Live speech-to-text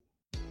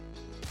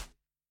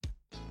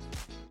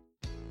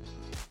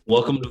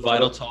Welcome to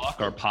Vital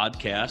Talk, our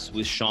podcast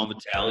with Sean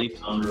Vitale,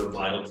 founder of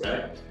Vital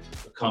Tech,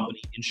 a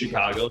company in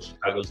Chicago,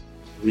 Chicago's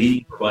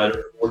leading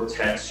provider for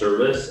tech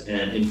service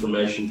and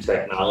information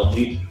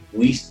technology.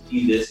 We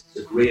see this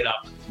as a great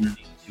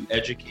opportunity to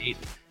educate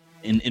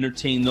and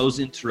entertain those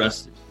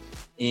interested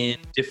in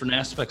different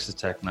aspects of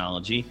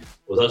technology.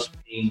 With us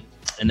being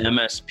an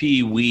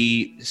MSP,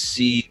 we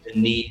see the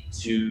need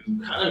to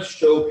kind of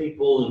show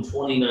people in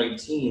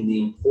 2019 the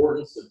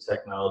importance of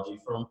technology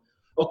from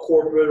a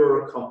corporate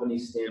or a company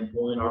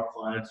standpoint. Our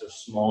clients are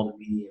small to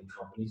medium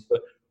companies,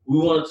 but we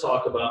want to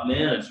talk about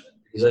management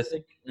because I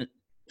think,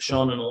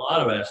 Sean, in a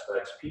lot of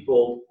aspects,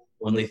 people,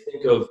 when they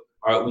think of,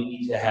 all right, we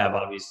need to have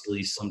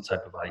obviously some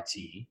type of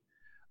IT,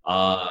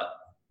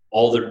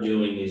 all they're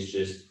doing is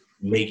just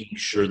making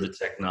sure the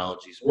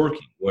technology is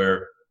working,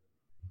 where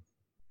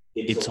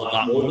it's a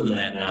lot more than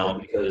that now,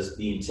 because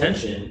the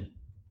intention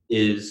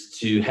is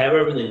to have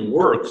everything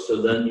work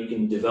so then you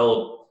can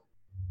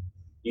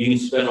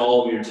spend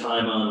all of your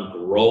time on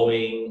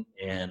growing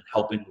and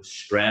helping with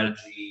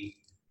strategy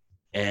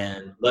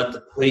and let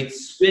the plate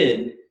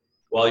spin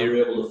while you're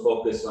able to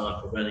focus on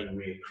preventing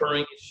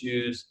recurring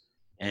issues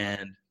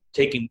and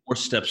taking more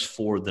steps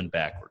forward than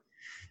backward.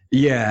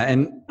 Yeah,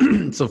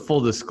 and so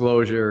full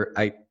disclosure,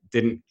 I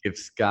didn't give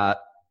Scott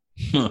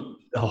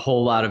a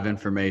whole lot of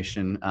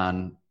information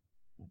on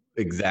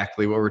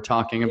exactly what we're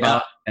talking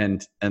about.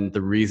 And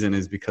the reason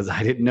is because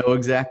I didn't know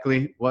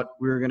exactly what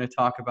we were going to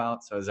talk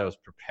about. So as I was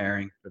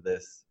preparing for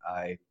this,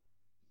 I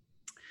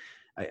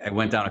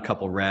went down a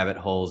couple rabbit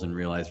holes and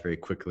realized very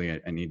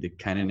quickly I need to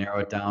kind of narrow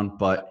it down.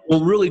 But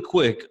well, really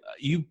quick,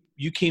 you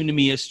came to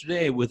me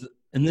yesterday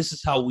and this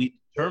is how we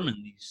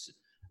determine these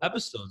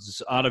episodes.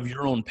 It's out of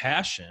your own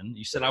passion.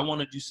 You said, I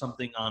want to do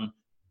something on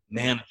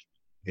management.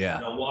 Yeah.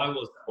 Now,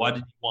 why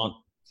did you want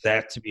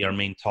that to be our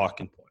main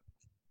talking point?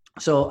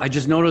 So I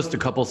just noticed a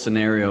couple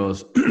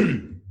scenarios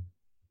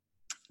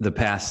the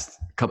past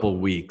couple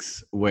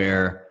weeks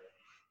where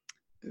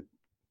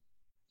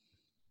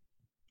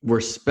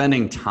we're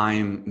spending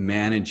time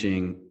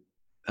managing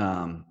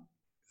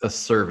a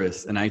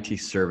service, an IT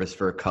service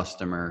for a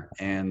customer,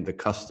 and the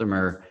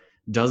customer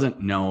doesn't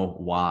know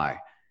why.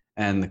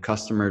 And the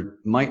customer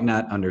might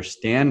not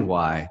understand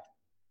why.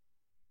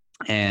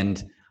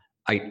 And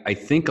I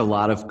think a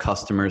lot of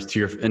customers, to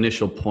your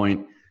initial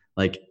point,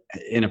 like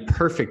in a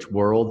perfect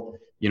world,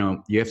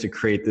 you have to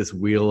create this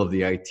wheel of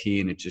the IT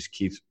and it just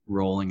keeps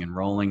rolling and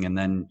rolling. And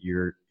then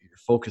you're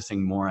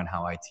focusing more on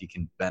how IT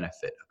can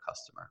benefit a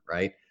customer,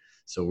 right?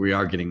 So we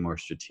are getting more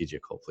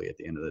strategic, hopefully, at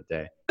the end of the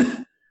day.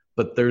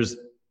 But there's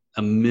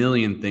a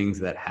million things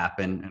that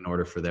happen in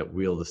order for that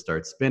wheel to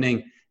start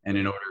spinning. And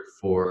in order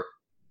for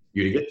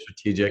you to get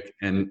strategic,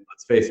 and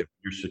let's face it, if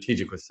you're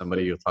strategic with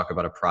somebody, you'll talk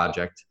about a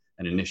project,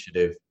 an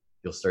initiative,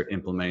 you'll start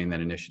implementing that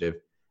initiative,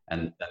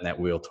 and then that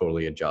wheel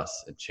totally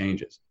adjusts and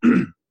changes.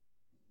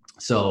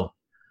 So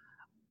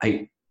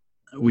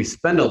we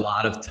spend a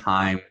lot of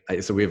time.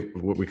 So we have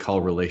what we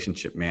call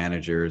relationship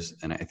managers,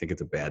 and I think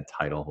it's a bad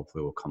title.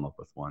 Hopefully we'll come up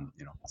with one,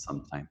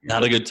 sometime.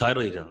 Not a good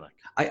title you don't like.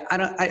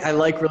 I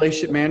like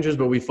relationship managers,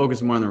 but we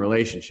focus more on the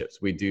relationships.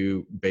 We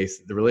do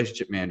the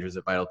relationship managers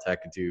at Vital Tech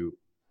do,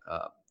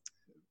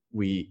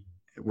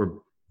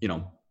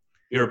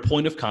 You're a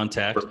point of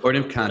contact. We're a point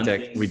of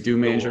contact. We do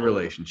manage a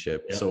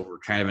relationship. Yep. So we're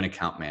kind of an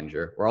account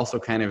manager. We're also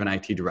kind of an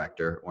IT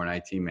director or an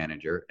IT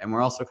manager. And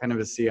we're also kind of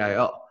a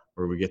CIO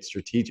where we get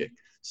strategic.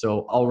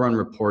 So I'll run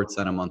reports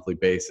on a monthly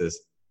basis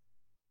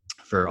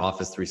for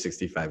Office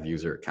 365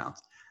 user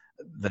accounts.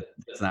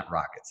 That's not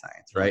rocket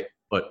science, right?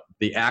 But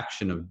the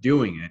action of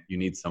doing it, you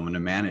need someone to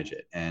manage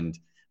it. And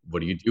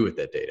what do you do with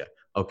that data?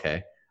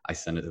 Okay, I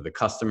send it to the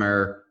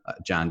customer.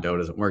 John Doe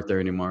doesn't work there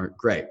anymore.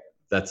 Great.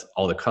 That's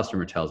all the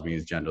customer tells me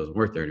is John doesn't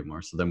work there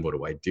anymore. So then what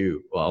do I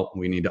do? Well,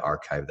 we need to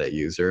archive that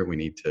user. We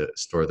need to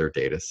store their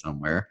data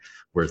somewhere.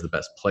 Where's the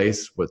best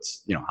place?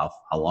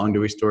 How long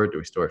do we store it? Do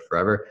we store it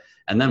forever?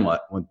 And then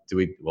what do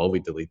we? Well, we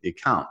delete the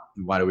account.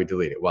 Why do we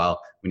delete it? Well,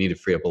 we need to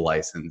free up a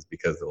license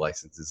because the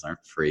licenses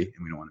aren't free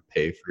and we don't want to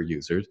pay for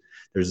users.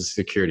 There's a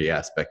security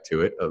aspect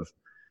to it of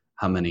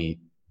how many,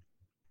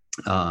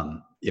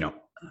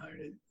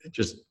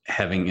 just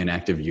having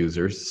inactive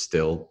users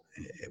still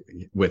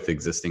with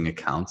existing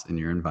accounts in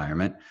your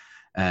environment,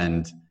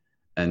 and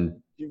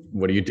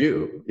what do you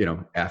do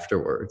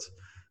afterwards?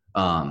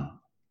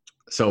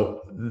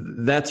 So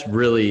that's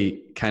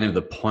really kind of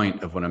the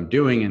point of what I'm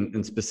doing,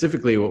 and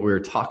specifically what we were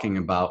talking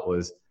about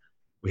was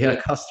we had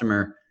a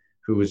customer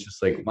who was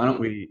just like, why don't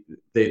we,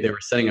 they were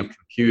setting up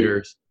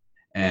computers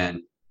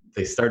and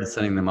they started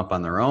setting them up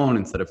on their own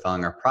instead of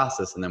following our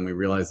process, and then we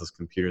realized those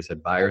computers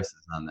had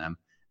viruses on them,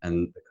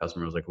 and the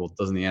customer was like, well,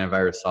 doesn't the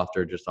antivirus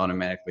software just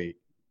automatically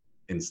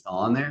install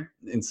on there?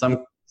 In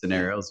some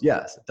scenarios,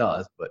 yes, it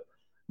does, but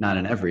not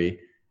in every.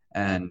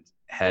 And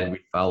had we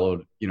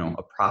followed,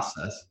 a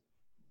process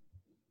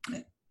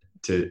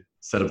to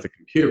set up the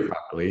computer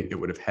properly, it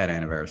would have had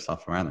antivirus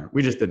software on there.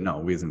 We just didn't know.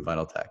 We was in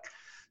Vital Tech.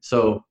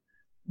 So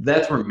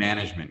that's where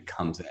management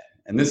comes in.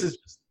 And this is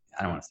just,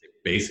 I don't want to say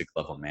basic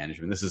level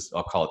management. This is,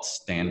 I'll call it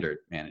standard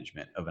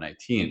management of an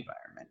IT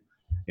environment.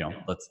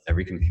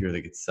 every computer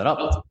that gets set up,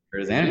 let's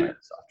compare to antivirus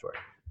software.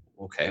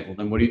 Okay, well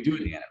then what do you do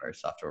with the antivirus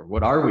software?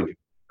 What are we doing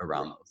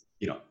around those,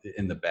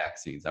 in the back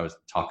scenes? I was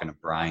talking to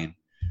Brian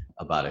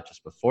about it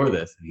just before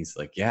this, and he's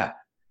like, yeah,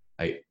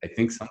 I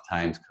think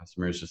sometimes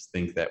customers just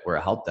think that we're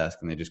a help desk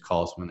and they just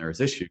call us when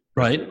there's issues.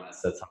 Right. They want to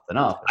set something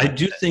up. I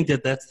do think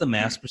that that's the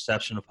mass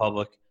perception of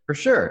public. For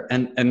sure.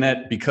 And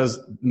that because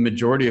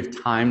majority of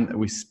time that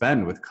we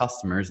spend with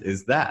customers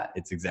is that.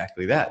 It's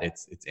exactly that.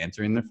 It's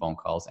answering their phone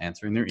calls,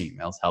 answering their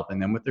emails, helping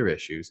them with their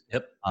issues.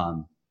 Yep.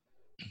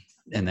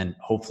 And then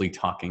hopefully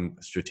talking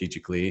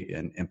strategically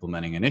and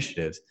implementing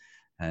initiatives.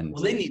 And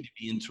well, they need to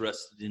be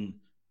interested in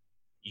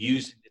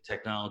using the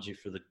technology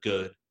for the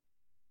good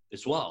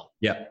as well.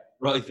 Yeah.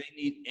 Right. They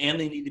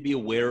need to be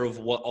aware of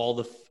what all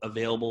the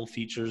available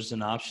features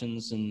and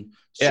options and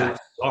services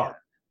are.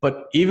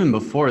 But even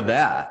before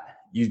that,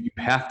 you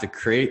have to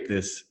create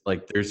this,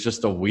 like, there's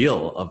just a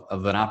wheel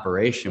of an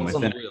operation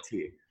within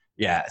IT.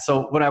 Yeah.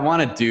 So what I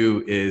want to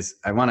do is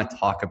I want to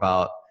talk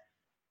about,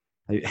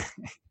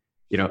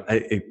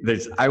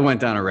 I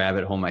went down a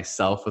rabbit hole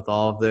myself with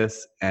all of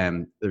this,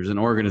 and there's an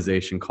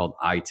organization called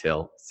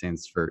ITIL,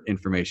 stands for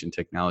Information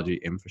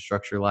Technology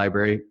Infrastructure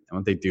Library. And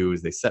what they do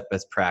is they set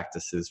best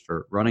practices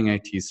for running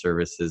IT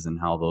services and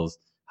how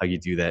you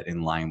do that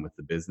in line with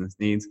the business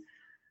needs.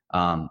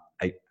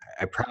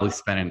 I probably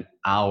spent an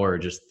hour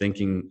just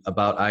thinking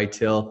about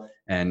ITIL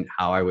and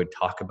how I would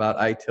talk about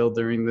ITIL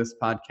during this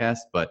podcast,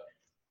 but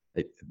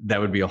that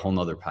would be a whole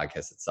nother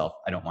podcast itself.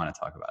 I don't want to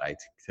talk about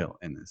ITIL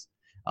in this.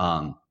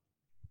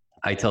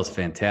 ITIL is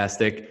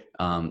fantastic.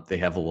 They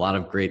have a lot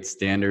of great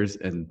standards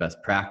and best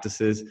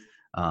practices.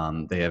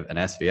 They have an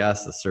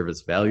SVS, a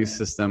service value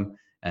system.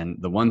 And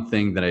the one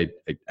thing that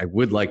I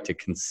would like to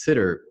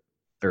consider,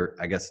 or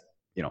I guess,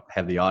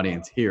 have the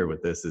audience hear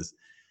with this, is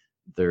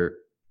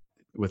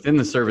within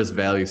the service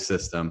value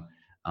system,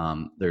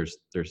 there's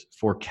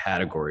 4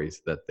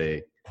 categories that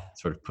they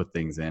sort of put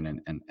things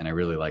in. And I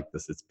really like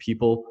this. It's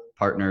people,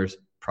 partners,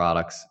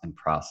 products, and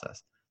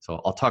process. So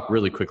I'll talk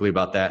really quickly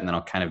about that, and then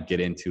I'll kind of get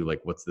into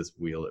like what's this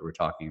wheel that we're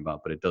talking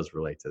about, but it does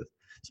relate to this.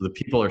 So the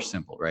people are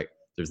simple, right?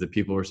 There's the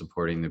people we're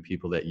supporting, the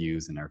people that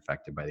use and are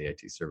affected by the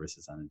IT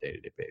services on a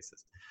day-to-day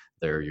basis.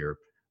 They're your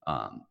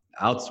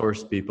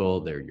outsourced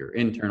people, they're your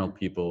internal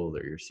people,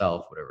 they're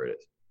yourself, whatever it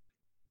is.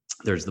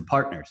 There's the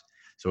partners.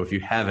 So if you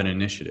have an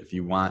initiative,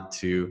 you want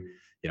to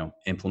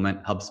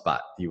implement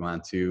HubSpot, you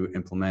want to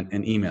implement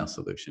an email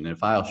solution and a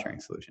file sharing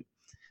solution,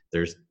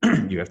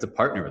 you have to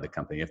partner with a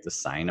company. You have to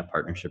sign a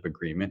partnership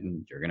agreement,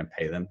 and you're going to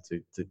pay them to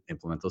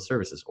implement those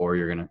services, or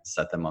you're going to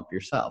set them up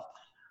yourself.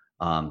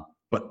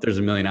 But there's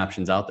a million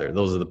options out there.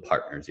 Those are the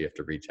partners you have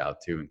to reach out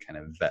to and kind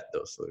of vet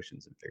those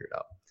solutions and figure it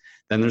out.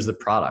 Then there's the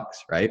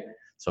products, right?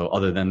 So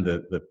other than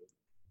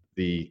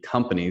the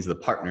companies, the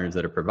partners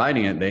that are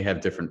providing it, they have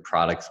different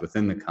products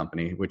within the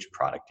company. Which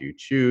product do you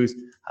choose?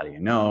 How do you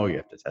know? You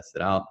have to test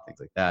it out,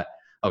 things like that.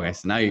 Okay,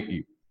 so now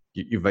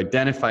you've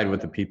identified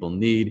what the people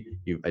need.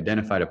 You've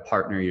identified a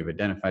partner. You've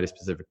identified a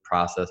specific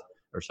process,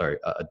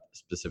 a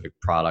specific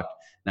product.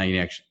 Now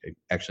you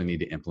actually need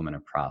to implement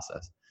a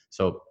process.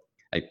 So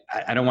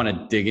I don't want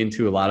to dig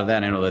into a lot of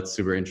that. I know that's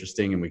super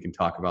interesting, and we can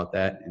talk about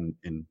that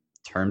in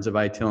terms of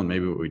ITIL. And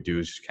maybe what we do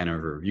is just kind of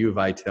a review of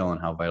ITIL and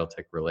how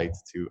VitalTech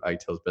relates to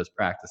ITIL's best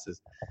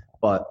practices.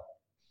 But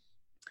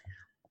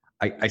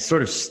I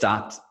sort of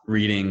stopped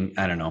reading,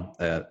 I don't know,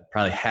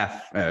 probably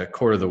a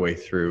quarter of the way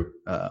through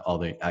all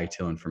the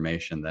ITIL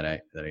information that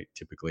I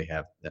typically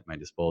have at my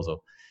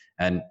disposal.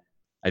 And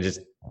I just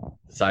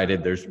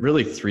decided there's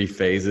really 3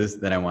 phases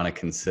that I want to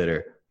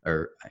consider,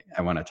 or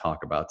I want to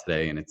talk about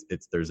today. And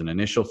there's an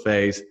initial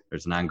phase,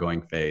 there's an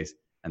ongoing phase,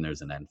 and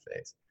there's an end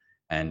phase.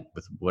 And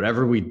with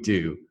whatever we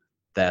do,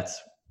 that's,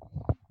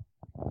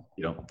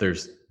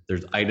 there's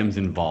items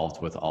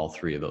involved with all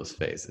 3 of those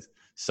phases.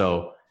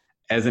 So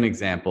as an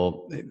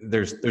example,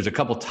 there's a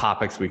couple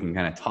topics we can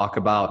kind of talk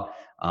about.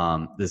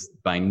 This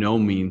by no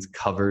means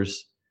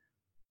covers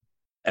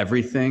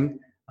everything,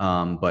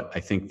 but I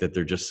think that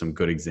they're just some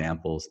good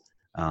examples.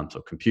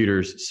 So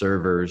computers,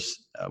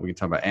 servers, we can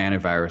talk about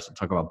antivirus, we'll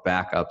talk about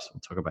backups,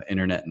 we'll talk about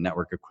internet and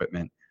network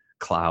equipment,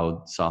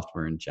 cloud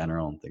software in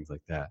general, and things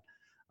like that.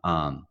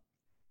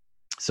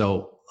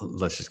 So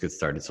let's just get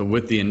started. So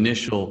with the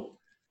initial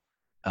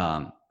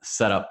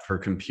setup for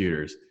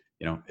computers,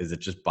 is it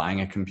just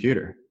buying a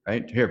computer,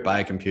 right? Here, buy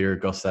a computer,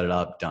 go set it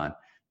up, done.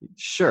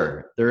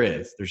 Sure, there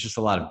is. There's just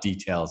a lot of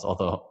details,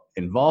 although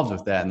involved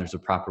with that, and there's a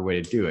proper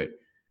way to do it.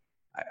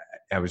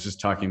 I was just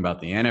talking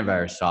about the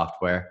antivirus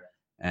software,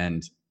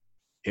 and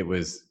it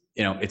was,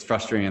 it's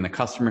frustrating on the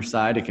customer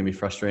side. It can be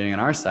frustrating on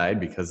our side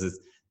because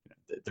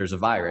there's a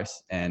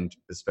virus, and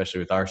especially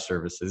with our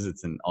services,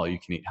 it's an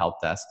all-you-can-eat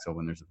help desk. So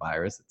when there's a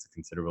virus, it's a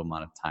considerable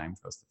amount of time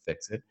for us to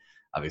fix it.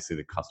 Obviously,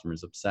 the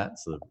customer's upset,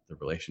 so the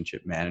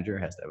relationship manager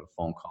has to have a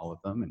phone call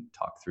with them and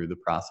talk through the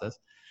process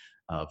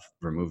of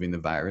removing the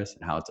virus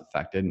and how it's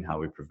affected and how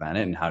we prevent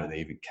it and how do they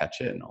even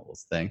catch it and all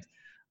those things.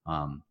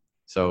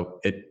 So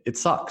it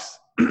sucks,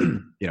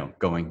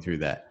 going through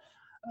that.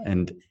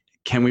 And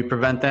Can we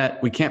prevent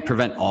that? We can't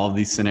prevent all of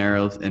these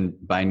scenarios, and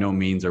by no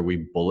means are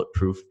we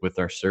bulletproof with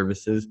our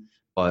services,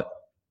 but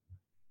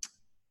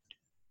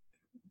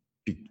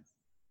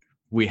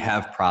we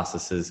have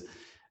processes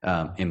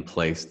in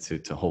place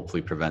to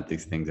hopefully prevent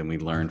these things, and we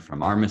learn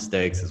from our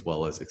mistakes as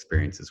well as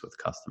experiences with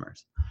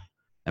customers.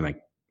 Am I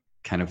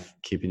kind of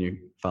keeping you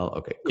follow?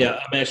 Okay. Cool. Yeah,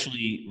 I'm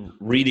actually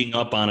reading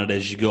up on it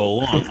as you go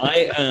along.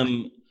 I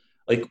am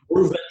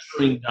we're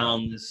venturing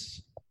down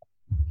this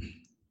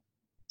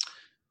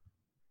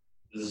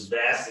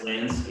vast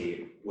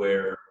landscape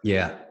where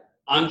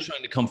I'm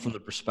trying to come from the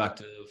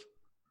perspective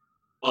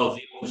of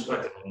the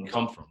perspective I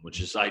come from, which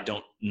is I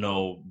don't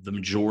know the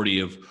majority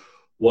of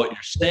what you're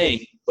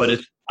saying, but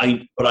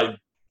I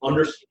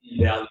understand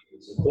the value of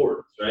its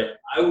importance, right?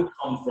 I would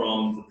come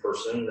from the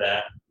person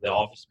that the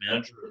office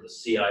manager or the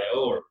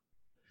CIO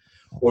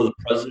or the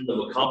president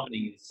of a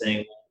company is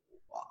saying,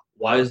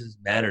 why does this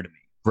matter to me?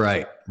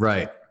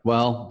 Right.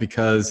 Well,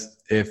 because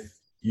if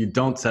you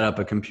don't set up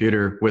a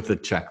computer with a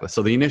checklist,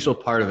 so the initial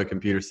part of a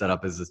computer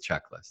setup is a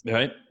checklist.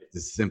 Right. It's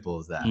as simple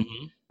as that.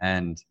 Mm-hmm.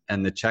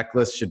 And the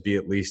checklist should be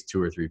at least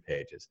 2 or 3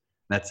 pages.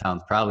 That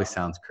probably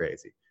sounds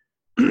crazy,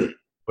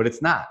 but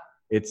it's not.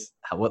 It's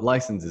what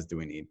licenses do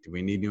we need? Do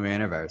we need new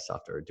antivirus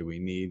software? Do we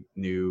need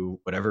new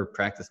whatever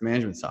practice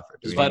management software?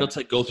 Does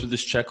VitalTech go through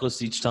this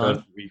checklist each time?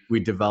 So we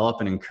develop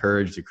and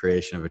encourage the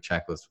creation of a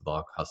checklist with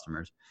all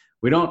customers.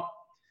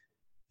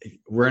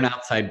 We're an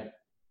outside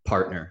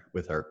partner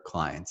with our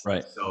clients.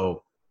 Right.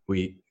 So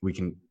we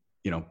can,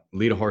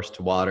 lead a horse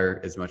to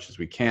water as much as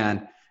we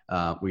can.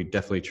 We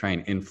definitely try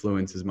and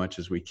influence as much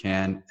as we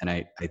can. And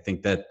I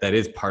think that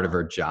is part of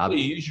our job. You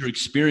use your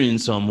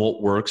experience on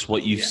what works,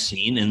 what you've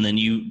seen, and then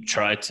you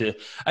try to,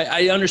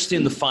 I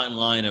understand the fine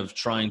line of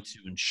trying to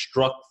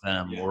instruct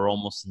them or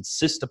almost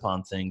insist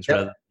upon things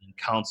rather than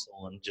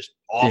counsel and just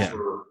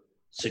offer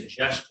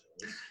suggestions.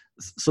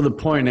 So the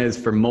point is,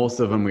 for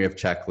most of them, we have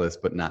checklists,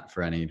 but not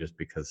for any, just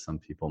because some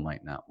people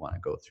might not want to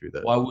go through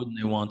that. Why wouldn't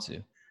they want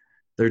to?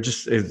 We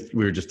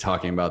were just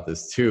talking about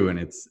this too.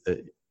 And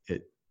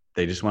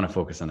they just want to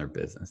focus on their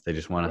business. They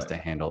just want us to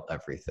handle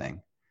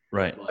everything.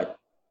 Right.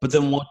 But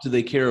then what do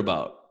they care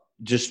about?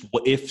 Just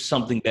if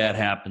something bad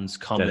happens,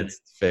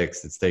 it's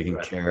fixed, it's taken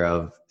care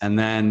of. And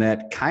then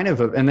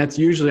and that's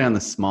usually on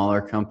the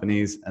smaller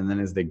companies. And then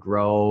as they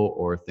grow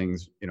or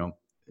things,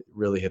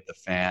 really hit the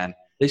fan,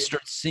 they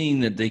start seeing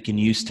that they can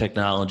use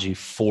technology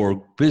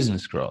for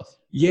business growth.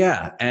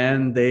 Yeah.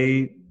 And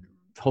they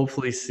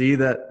hopefully see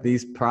that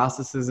these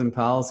processes and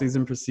policies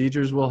and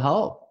procedures will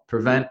help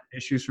prevent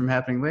issues from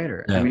happening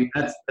later. Yeah. I mean,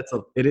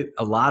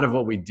 a lot of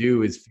what we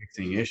do is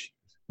fixing issues.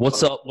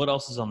 What's up? What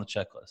else is on the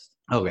checklist?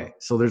 Okay.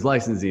 So there's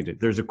license needed.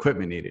 There's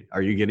equipment needed.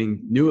 Are you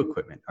getting new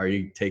equipment? Are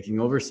you taking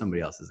over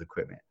somebody else's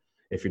equipment?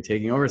 If you're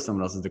taking over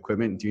someone else's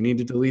equipment, do you need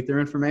to delete their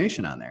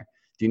information on there?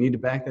 Do you need to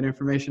back that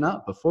information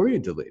up before you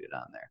delete it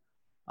on there?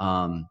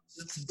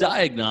 It's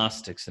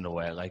diagnostics in a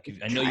way. I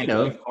know you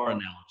don't have car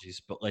analogies,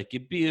 but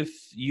it'd be if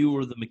you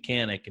were the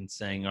mechanic and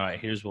saying, all right,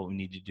 here's what we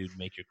need to do to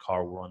make your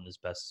car run as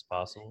best as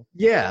possible.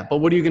 Yeah. But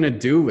what are you going to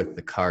do with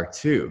the car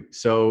too?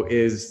 So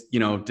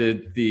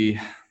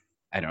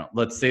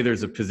let's say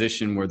there's a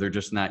position where they're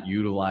just not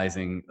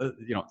utilizing,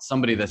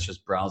 somebody that's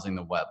just browsing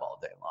the web all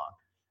day long.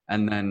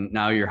 And then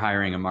now you're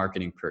hiring a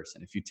marketing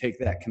person. If you take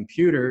that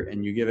computer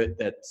and you give it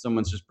that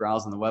someone's just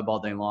browsing the web all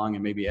day long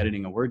and maybe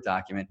editing a Word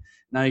document,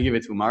 now you give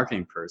it to a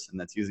marketing person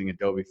that's using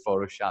Adobe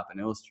Photoshop and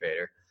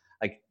Illustrator.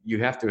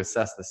 You have to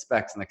assess the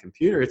specs on the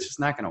computer. It's just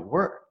not going to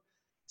work.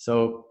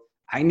 So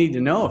I need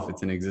to know if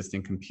it's an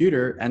existing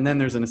computer. And then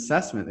there's an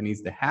assessment that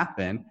needs to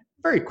happen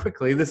very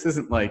quickly. This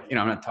isn't I'm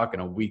not talking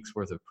a week's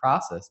worth of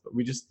process, but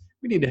we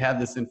need to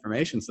have this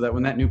information so that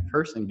when that new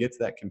person gets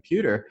that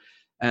computer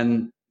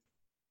and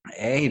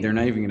A, they're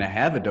not even going to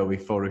have Adobe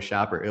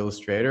Photoshop or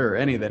Illustrator or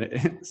any of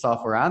that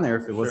software on there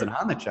if it wasn't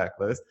on the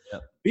checklist.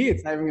 Yep. B,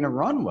 it's not even going to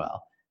run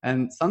well.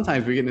 And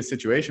sometimes we get in a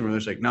situation where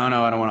they're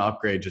no, I don't want to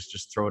upgrade.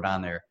 Just throw it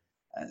on there.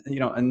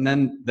 And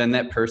then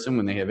that person,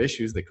 when they have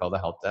issues, they call the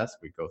help desk.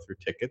 We go through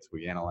tickets.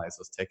 We analyze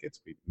those tickets.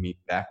 We meet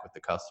back with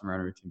the customer on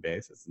a routine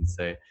basis and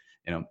say,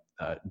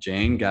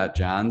 Jane got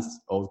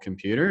John's old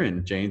computer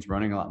and Jane's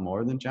running a lot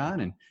more than John.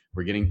 And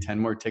we're getting 10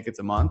 more tickets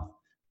a month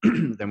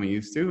than we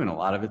used to, and a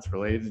lot of it's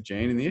related to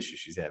Jane and the issues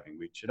she's having.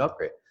 We should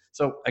upgrade.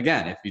 So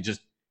again,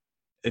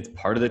 it's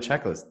part of the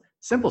checklist.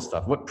 Simple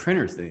stuff. What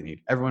printers do they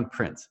need? Everyone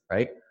prints,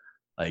 right?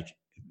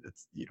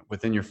 It's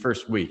within your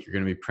first week, you're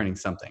going to be printing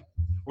something.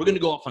 We're going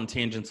to go off on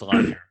tangents a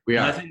lot here. We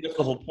are. And I think that's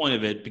the whole point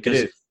of it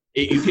because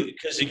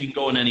it can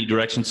go in any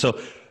direction. So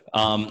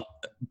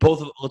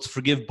let's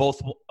forgive both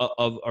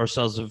of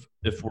ourselves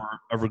if we're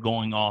ever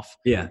going off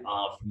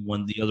from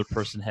when the other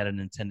person had an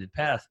intended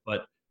path,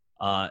 but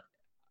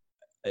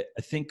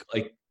I think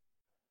in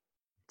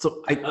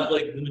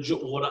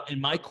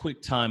my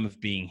quick time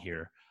of being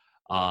here,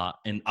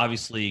 and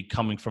obviously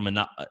coming from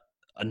a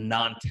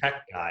non-tech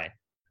guy,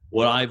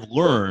 what I've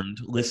learned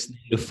listening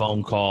to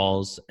phone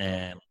calls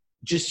and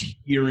just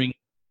hearing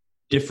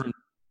different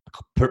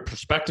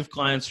prospective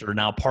clients or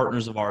now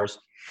partners of ours,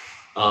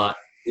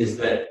 is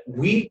that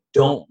we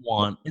don't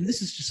want, and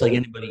this is just like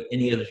anybody,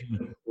 any other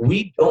human,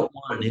 we don't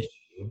want an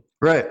issue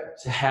Right.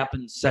 to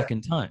happen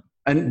second time.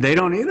 And they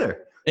don't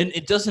either. And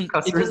it doesn't.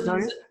 Customers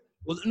don't either?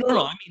 Well,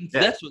 no. I mean,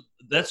 Yeah.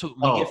 that's what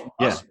we get from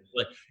customers.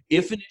 Like,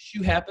 if an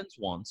issue happens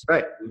once,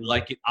 Right. we'd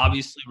like it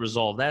obviously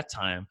resolve that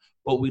time,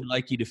 but we'd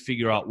like you to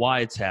figure out why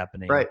it's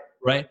happening. Right.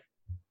 Right.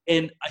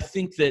 And I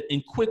think that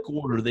in quick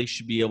order, they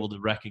should be able to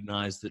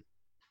recognize that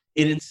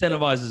it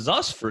incentivizes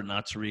us for it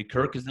not to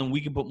reoccur, because then we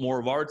can put more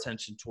of our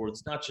attention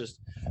towards not just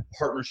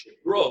partnership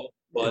growth,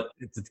 but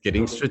it's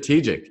getting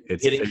strategic.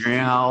 It's figuring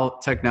out how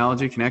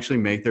technology can actually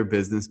make their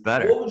business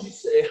better. What would you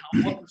say,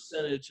 what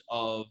percentage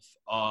of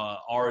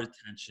our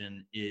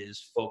attention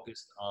is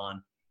focused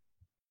on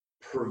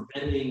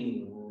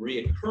preventing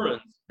reoccurrence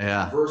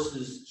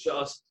versus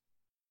just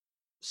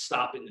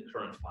stopping the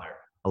current fire?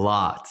 A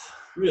lot.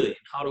 Really?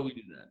 How do we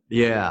do that?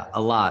 Yeah,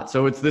 a lot.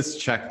 So it's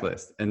this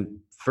checklist, and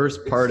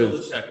first part of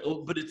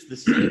but it's the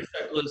same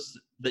checklist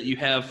that you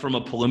have from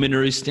a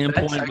preliminary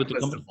standpoint with the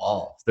company.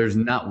 Evolves. There's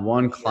not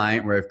one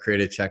client where I've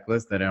created a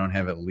checklist that I don't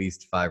have at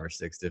least 5 or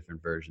 6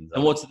 different versions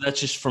of. And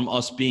that's just from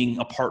us being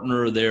a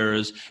partner of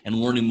theirs and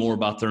learning more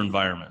about their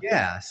environment.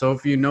 Yeah. So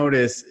if you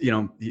notice,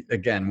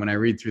 again, when I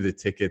read through the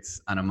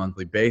tickets on a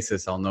monthly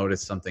basis, I'll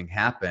notice something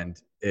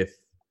happened. If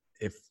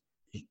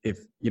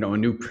a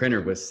new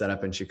printer was set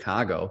up in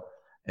Chicago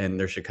in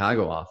their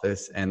Chicago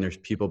office, and there's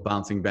people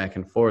bouncing back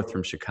and forth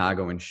from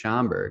Chicago and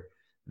Schaumburg,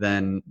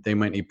 then they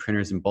might need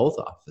printers in both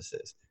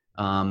offices.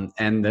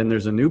 And then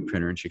there's a new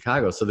printer in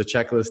Chicago. So the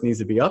checklist needs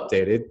to be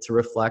updated to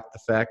reflect the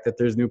fact that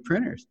there's new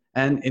printers.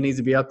 And it needs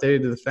to be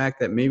updated to the fact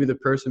that maybe the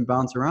person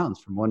bounce around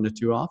from 1 to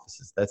 2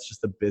 offices. That's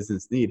just a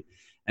business need.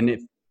 And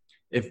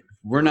if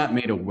we're not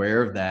made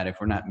aware of that, if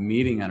we're not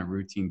meeting on a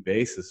routine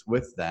basis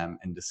with them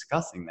and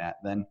discussing that,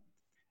 then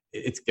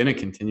it's going to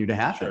continue to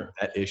happen. Sure.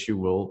 That issue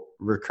will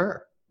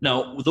recur.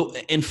 Now,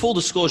 in full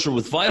disclosure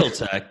with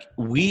VitalTech,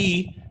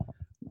 we,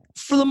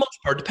 for the most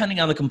part, depending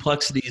on the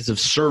complexities of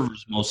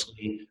servers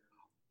mostly,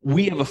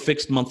 we have a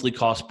fixed monthly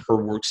cost per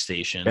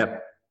workstation.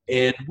 Yep.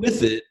 And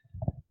with it,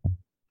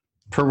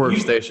 per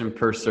workstation,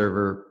 per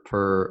server,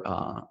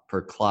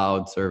 per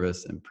cloud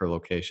service, and per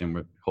location.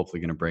 We're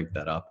hopefully going to break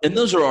that up. And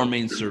those are our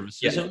main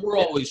services. Yeah. And we're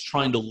always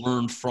trying to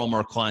learn from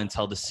our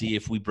clientele to see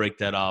if we break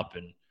that up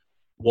and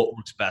what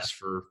works best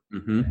for.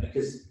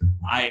 Because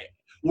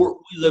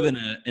we live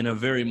in a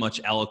very much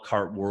a la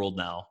carte world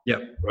now.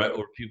 Yep. Right.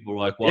 Where people are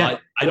like, well,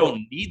 I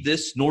don't need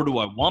this, nor do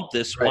I want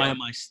this. Right.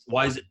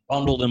 Why is it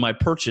bundled in my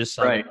purchase?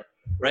 Right.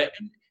 Right.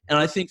 And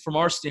I think from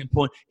our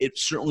standpoint, it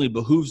certainly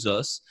behooves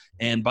us.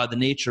 And by the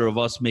nature of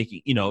us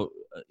making,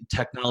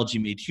 technology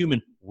made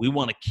human, we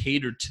want to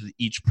cater to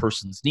each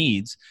person's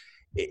needs.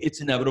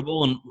 It's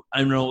inevitable. And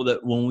I know that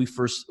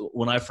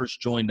when I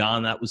first joined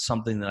on, that was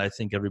something that I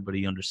think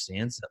everybody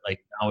understands, that like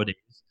nowadays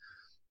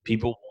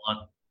people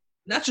want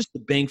not just the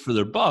bang for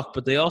their buck,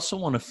 but they also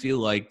want to feel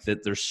like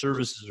that their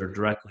services are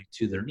directly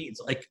to their needs.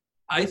 Like,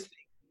 I think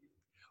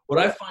what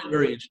I find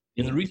very interesting,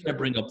 and the reason I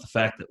bring up the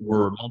fact that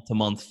we're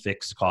month-to-month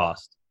fixed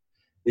cost,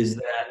 is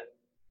that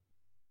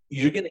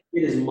you're going to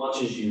get as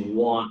much as you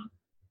want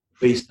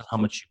based on how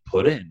much you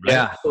put in. Right?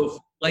 Yeah. So,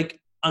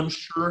 I'm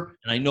sure,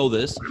 and I know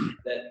this,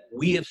 that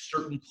we have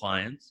certain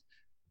clients,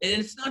 and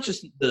it's not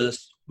just the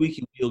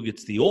squeaky wheel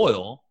gets the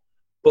oil,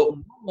 but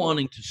we're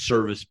wanting to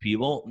service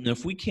people. And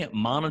if we can't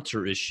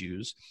monitor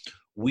issues,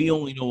 we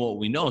only know what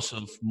we know.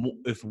 So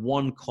if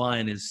one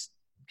client is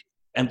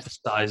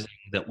emphasizing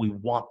that we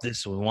want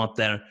this or we want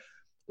that,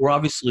 we're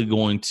obviously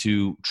going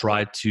to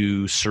try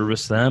to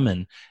service them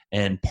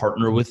and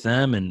partner with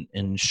them and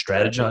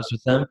strategize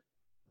with them.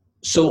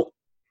 So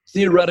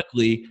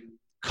theoretically,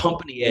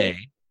 company A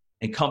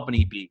and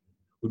company B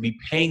would be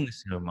paying the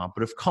same amount,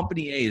 but if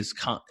company A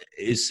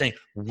is saying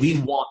we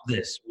want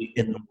this,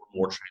 and we're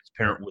more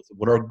transparent with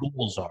what our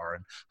goals are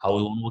and how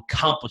we want to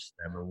accomplish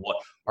them and what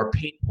our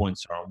pain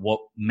points are and what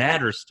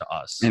matters to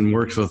us, and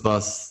works with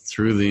us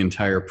through the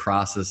entire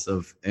process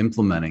of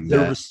implementing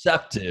they're that.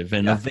 Receptive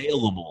and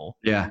available.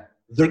 Yeah,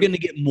 they're going to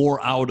get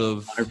more out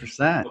of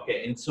 100%.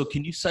 Okay, and so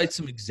can you cite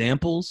some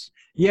examples?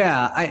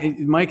 Yeah,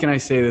 Mike and I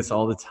say this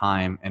all the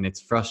time, and it's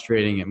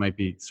frustrating. It might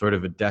be sort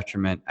of a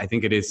detriment. I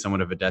think it is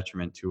somewhat of a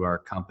detriment to our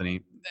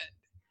company.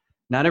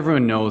 Not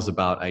everyone knows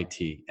about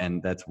IT,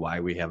 and that's why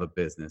we have a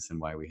business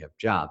and why we have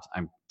jobs.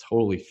 I'm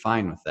totally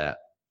fine with that.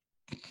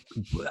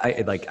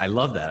 I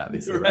love that,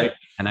 obviously, right?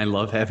 And I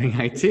love having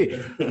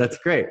IT. That's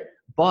great.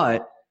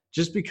 But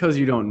just because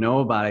you don't know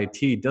about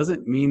IT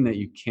doesn't mean that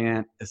you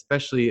can't,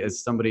 especially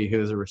as somebody who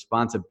has a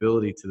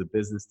responsibility to the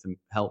business to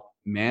help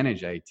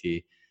manage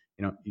IT.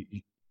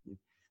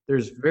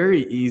 There's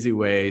very easy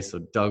ways. So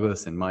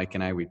Douglas and Mike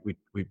and I, we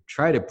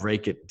try to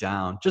break it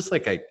down, just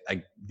like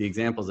the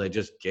examples I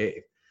just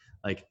gave.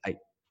 Like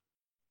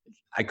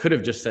I could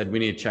have just said, we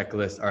need a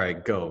checklist. All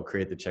right, go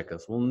create the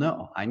checklist. Well,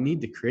 no, I need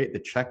to create the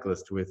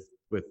checklist with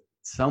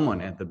someone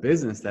at the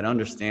business that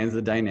understands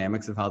the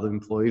dynamics of how the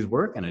employees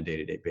work on a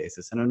day-to-day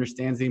basis and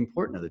understands the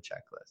importance of the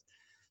checklist.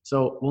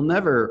 So we'll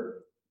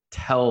never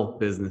tell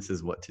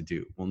businesses what to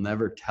do. We'll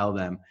never tell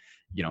them,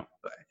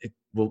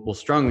 will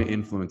strongly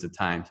influence at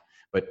times.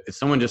 But if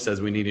someone just says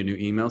we need a new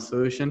email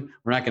solution,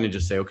 we're not going to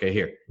just say, okay,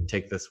 here,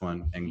 take this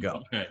one and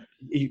go.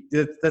 Okay.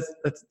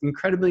 That's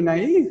incredibly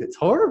naive. It's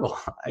horrible.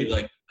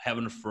 Like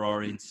having a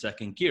Ferrari in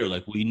second gear.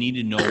 Like, we need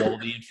to know all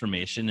the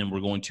information, and we're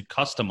going to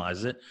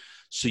customize it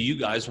so you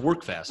guys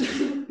work faster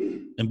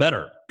and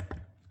better.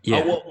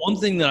 Yeah. One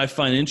thing that I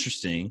find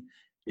interesting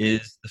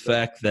is the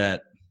fact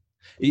that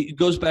it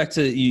goes back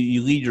to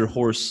you lead your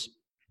horse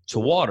to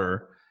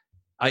water.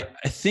 I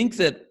think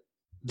that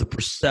the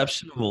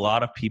perception of a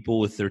lot of people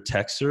with their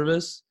tech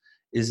service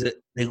is that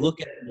they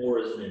look at it more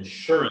as an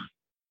insurance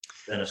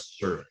than a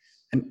service.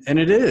 And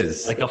it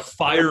is. Like a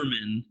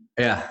fireman,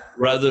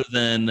 rather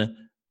than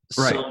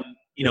right. some,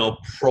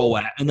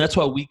 proactive. And that's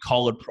why we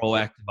call it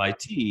proactive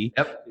IT,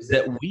 is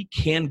that we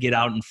can get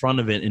out in front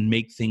of it and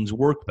make things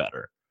work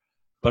better.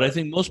 But I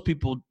think most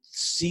people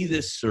see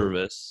this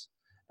service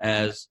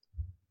as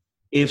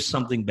if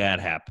something bad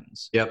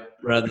happens,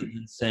 rather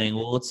than saying,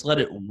 well, let's let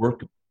it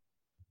work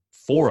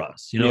for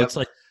us.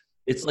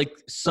 It's like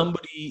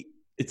somebody,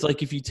 it's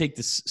like if you take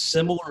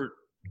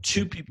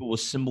two people with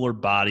similar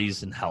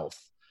bodies and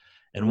health,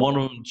 and one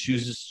of them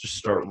chooses to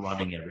start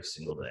running every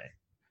single day.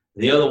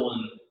 The other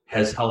one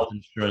has health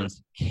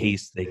insurance in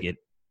case they get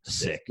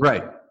sick.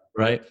 Right.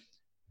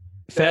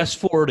 Fast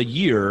forward a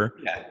year,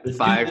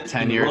 5,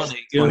 10 years,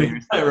 20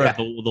 years.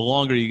 The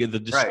longer you get, the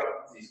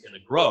discrepancy is going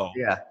to grow.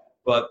 Yeah.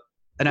 But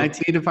an IT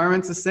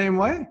department's the same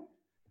way.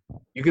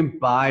 You can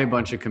buy a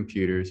bunch of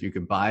computers. You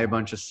can buy a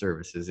bunch of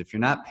services. If you're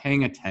not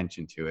paying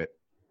attention to it,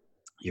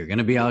 you're going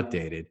to be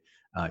outdated.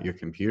 Your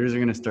computers are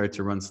going to start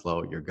to run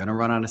slow. You're going to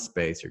run out of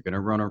space. You're going to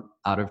run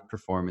out of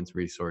performance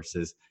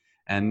resources.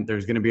 And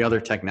there's going to be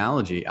other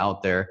technology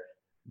out there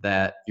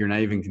that you're not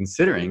even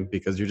considering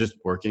because you're just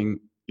working.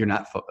 You're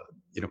not,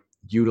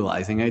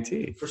 utilizing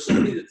IT. For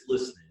somebody that's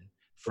listening,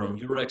 from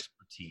your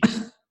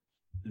expertise,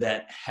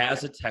 that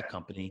has a tech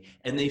company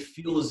and they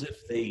feel as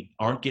if they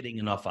aren't getting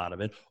enough out of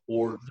it,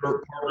 or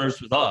they're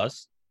partners with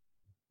us,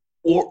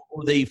 or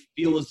they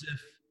feel as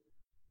if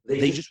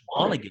they just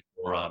want to get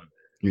more out of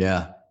it.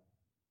 Yeah.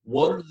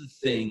 What are the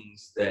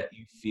things that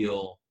you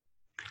feel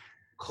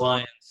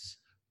clients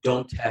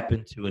don't tap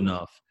into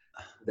enough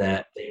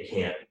that they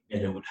can,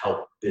 and it would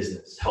help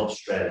business, help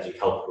strategy,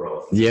 help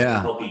growth,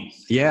 help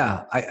ease?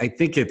 Yeah. I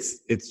think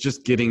it's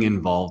just getting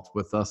involved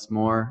with us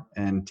more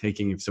and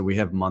so we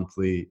have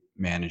monthly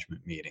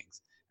management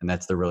meetings, and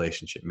that's the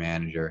relationship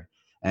manager.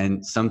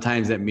 And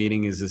sometimes that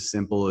meeting is as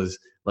simple as,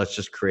 let's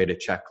just create a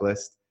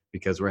checklist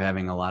because we're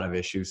having a lot of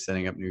issues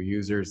setting up new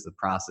users. The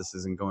process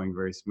isn't going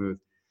very smooth.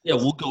 Yeah,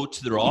 we'll go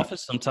to their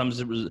office. Sometimes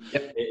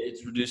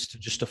it's reduced to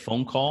just a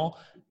phone call.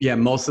 Yeah,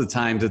 most of the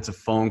times it's a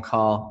phone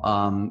call.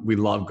 We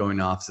love going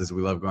to offices.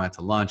 We love going out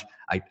to lunch.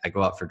 I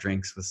go out for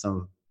drinks with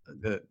some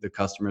of the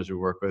customers we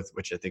work with,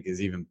 which I think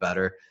is even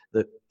better.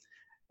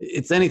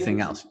 It's anything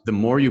else. The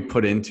more you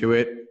put into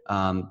it,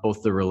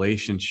 both the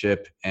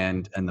relationship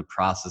and the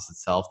process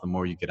itself, the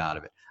more you get out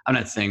of it. I'm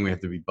not saying we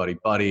have to be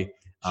buddy-buddy.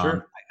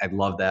 Sure. I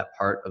love that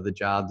part of the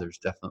job. There's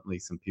definitely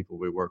some people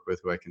we work with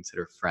who I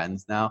consider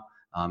friends now.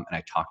 And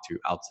I talk to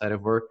outside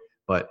of work,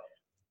 but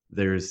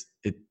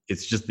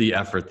it's just the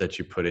effort that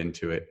you put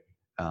into it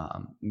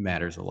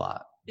matters a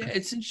lot. Yeah,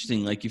 it's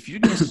interesting. Like, if you're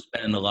going to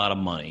spend a lot of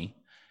money,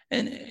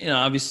 and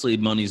obviously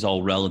money's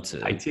all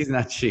relative. IT's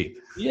not cheap.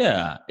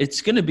 Yeah,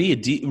 it's going to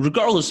be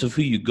regardless of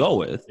who you go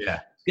with. Yeah,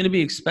 it's going to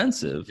be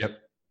expensive. Yep.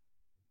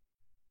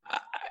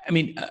 I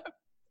mean,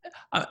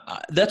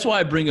 that's why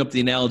I bring up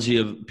the analogy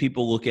of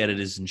people look at it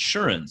as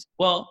insurance.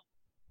 Well,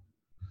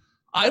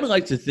 I'd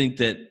like to think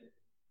that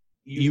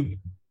if you're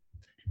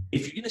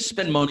going to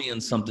spend money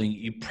on something,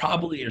 you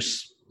probably are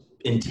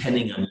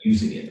intending on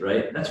using it,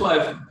 right? That's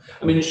why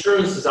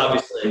insurance is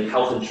obviously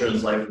health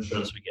insurance, life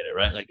insurance. We get it,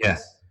 right? Like,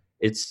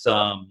 it's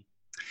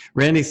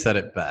Randy said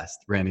it best.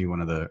 Randy,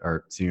 one of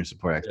our senior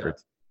support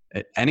experts.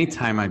 Yeah.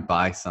 Anytime I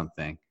buy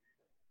something,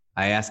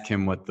 I ask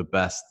him what's the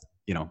best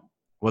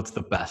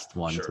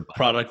one to buy.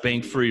 Product,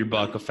 bang for your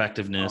buck,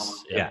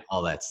 effectiveness.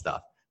 All that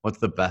stuff. What's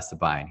the best to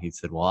buy? And he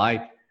said,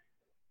 well,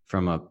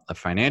 from a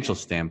financial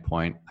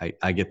standpoint,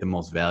 I get the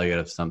most value out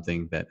of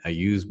something that I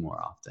use more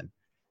often.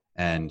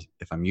 And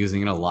if I'm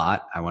using it a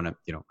lot, I want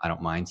to, I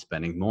don't mind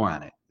spending more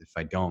on it. If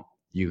I don't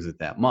use it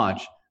that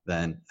much,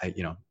 then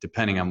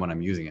depending on what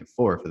I'm using it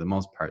for the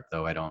most part,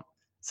 though, I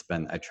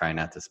try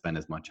not to spend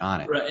as much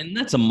on it. Right. And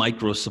that's a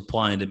micro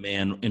supply and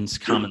demand in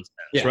common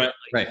sense, right?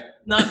 Right.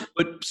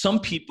 But some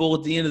people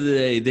at the end of the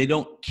day, they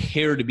don't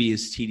care to be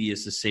as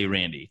tedious as, say,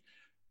 Randy.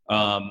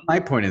 My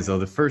point is, though,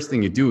 the first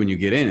thing you do when you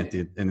get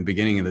in in the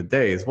beginning of the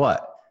day is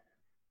what?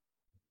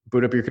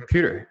 Boot up your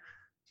computer.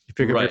 You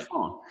pick up your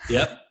phone.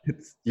 Yep.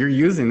 You're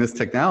using this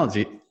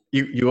technology.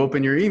 You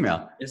open your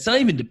email. It's not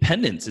even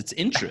dependence. It's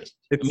interest.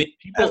 People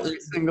every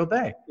single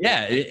day.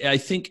 Yeah. I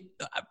think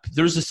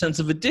there's a sense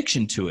of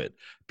addiction to it.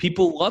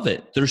 People love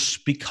it.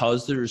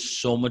 Because there's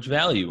so much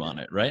value on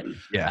it, right?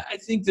 Yeah. I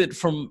think that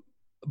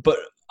but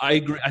I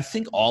agree. I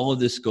think all of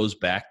this goes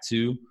back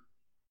to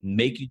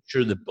making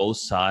sure that both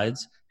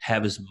sides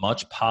have as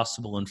much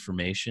possible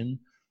information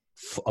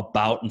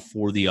about and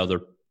for the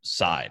other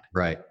side.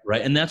 Right.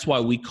 And that's why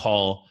we don't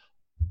call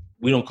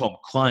them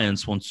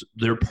clients once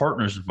they're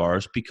partners of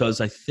ours,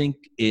 because I think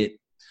it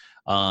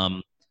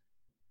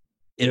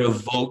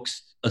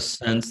evokes a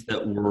sense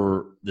that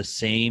we're the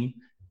same,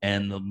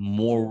 and the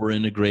more we're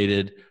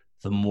integrated,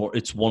 the more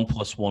it's 1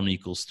 + 1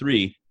 =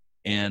 3.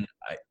 And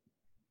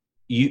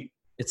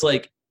it's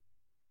like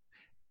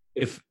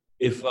if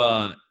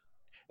I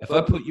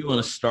put you on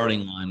a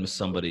starting line with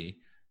somebody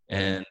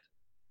and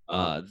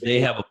they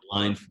have a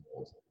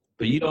blindfold,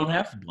 but you don't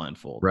have to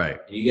blindfold. Right.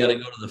 You got to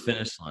go to the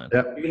finish line.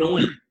 Yep. You're gonna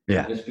win.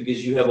 Yeah. It's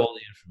because you have all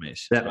the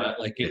information. Yep. Right.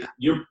 Like if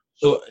you're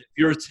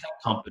a tech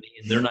company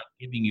and they're not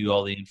giving you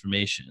all the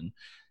information,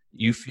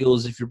 you feel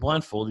as if you're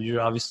blindfolded.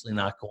 You're obviously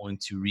not going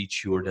to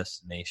reach your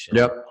destination.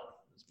 Yep.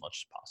 As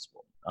much as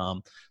possible.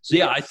 So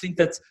yeah, I think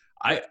that's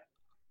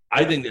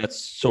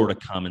sort of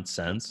common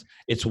sense.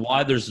 It's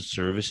why there's a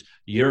service.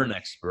 You're an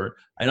expert.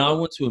 And I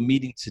went to a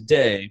meeting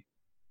today,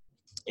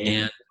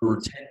 and there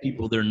were 10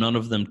 people there, none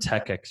of them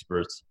tech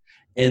experts.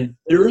 And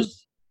they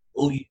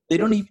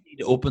don't even need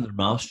to open their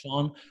mouth,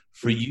 Sean,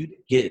 for you to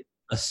get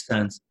a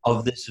sense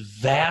of this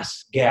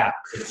vast gap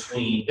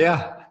between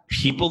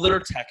people that are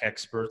tech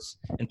experts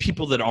and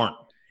people that aren't.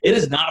 It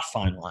is not a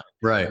fine line.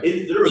 Right.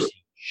 There is a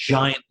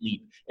giant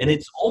leap. And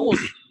it's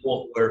almost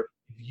where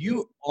if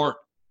you aren't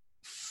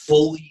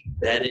fully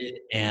vetted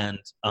and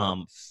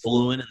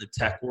fluent in the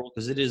tech world,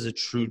 because it is a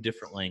true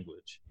different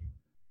language,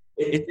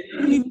 they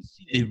don't even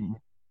see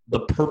the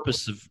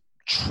purpose of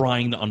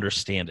trying to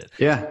understand it.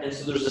 Yeah. And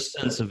so there's a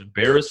sense of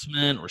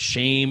embarrassment or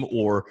shame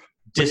or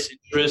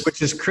disinterest,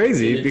 which is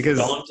crazy because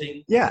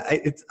daunting.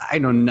 I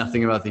know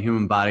nothing about the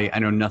human body. I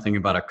know nothing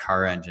about a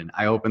car engine.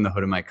 I open the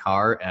hood of my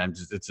car and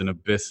it's an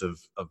abyss of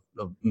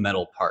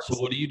metal parts. So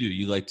what do?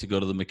 You like to go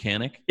to the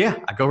mechanic? Yeah,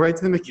 I go right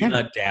to the mechanic.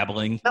 You're not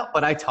dabbling. No,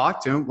 but I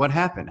talk to him. What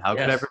happened? How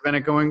could I prevent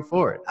it going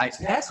forward?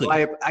 Exactly.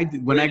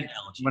 When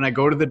I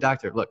go to the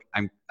doctor, look,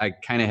 I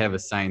kind of have a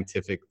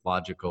scientific,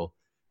 logical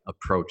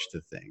approach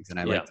to things, and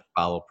I like to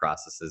follow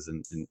processes,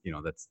 and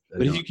that's.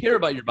 But if you care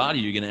about your body,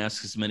 you're going to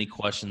ask as many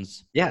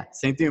questions. Yeah,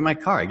 same thing with my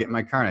car. I get in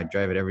my car and I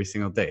drive it every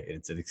single day.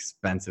 It's an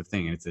expensive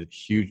thing, and it's a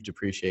huge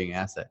depreciating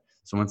asset.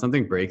 So when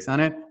something breaks on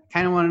it, I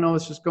kind of want to know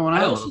what's just going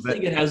on. I also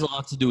think it has a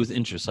lot to do with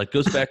interest. Like,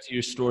 goes back to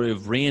your story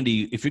of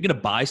Randy. If you're going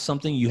to buy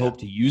something, you hope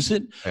to use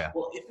it. Yeah.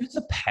 Well, if it's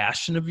a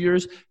passion of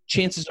yours,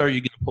 chances are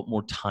you're going to put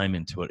more time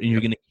into it, and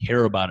you're going to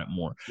care about it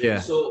more. Yeah.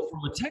 So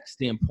from a tech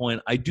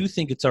standpoint, I do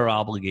think it's our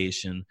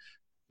obligation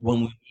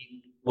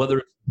whether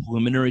it's a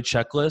preliminary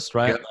checklist,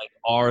 right? Yep. Like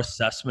our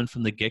assessment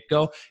from the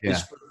get-go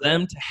is for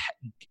them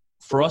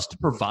for us to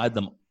provide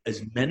them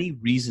as many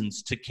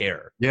reasons to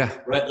care. Yeah.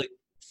 Right. Like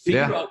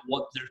figure out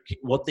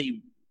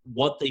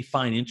what they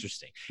find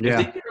interesting.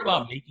 Yeah. If they care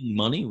about making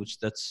money, which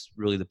that's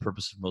really the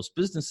purpose of most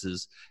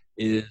businesses,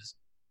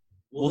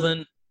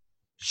 then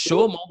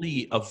show them all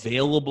the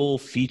available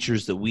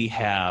features that we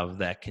have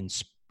that can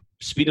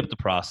speed up the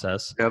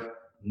process. Yep.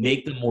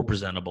 Make them more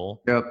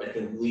presentable. Yep. That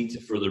can lead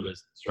to further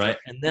business, right?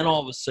 And then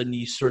all of a sudden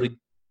you sort of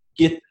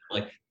get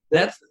like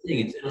that's the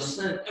thing. It's in a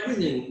sense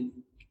everything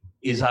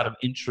is out of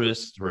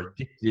interest or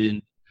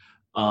addicted.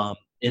 And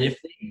if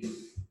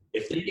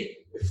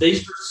they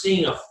start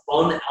seeing a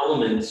fun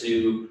element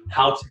to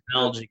how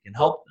technology can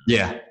help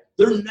them,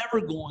 they're never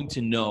going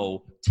to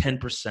know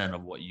 10%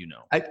 of what you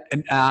know.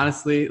 And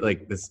honestly,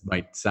 like this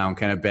might sound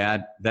kind of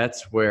bad.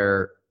 That's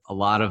where a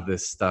lot of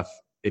this stuff.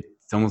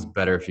 It's almost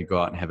better if you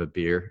go out and have a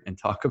beer and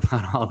talk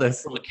about all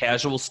this. From a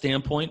casual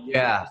standpoint?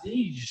 Yeah. Then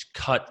you just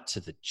cut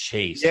to the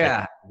chase. Yeah.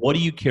 Like, what do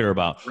you care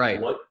about?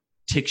 Right. What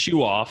ticks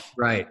you off?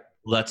 Right.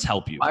 Let's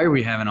help you. Why are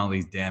we having all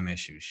these damn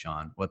issues,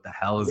 Sean? What the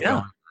hell is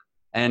going on?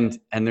 And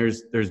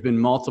there's been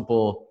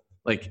multiple,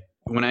 like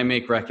when I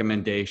make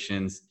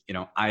recommendations,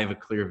 I have a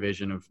clear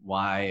vision of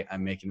why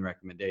I'm making the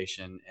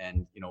recommendation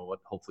and, what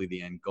hopefully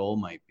the end goal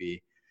might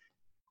be.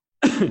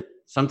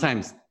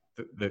 Sometimes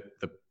the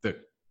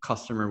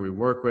customer we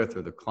work with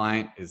or the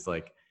client is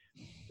like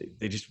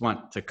they just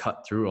want to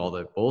cut through all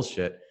the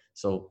bullshit.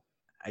 So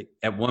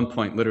at one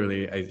point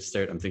literally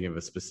I'm thinking of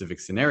a specific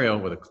scenario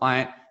with a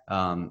client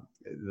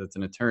that's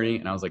an attorney,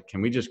 and I was like,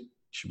 should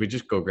we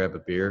just go grab a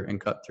beer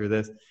and cut through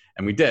this?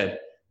 And we did,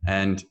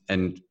 and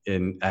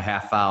in a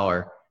half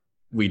hour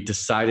we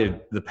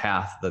decided the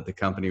path that the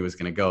company was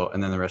going to go,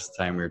 and then the rest of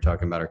the time we were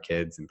talking about our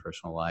kids and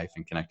personal life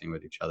and connecting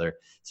with each other.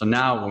 So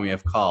now when we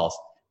have calls,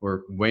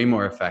 we're way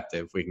more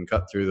effective. We can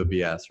cut through the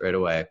BS right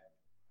away.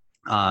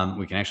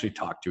 We can actually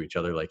talk to each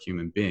other like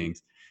human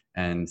beings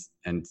and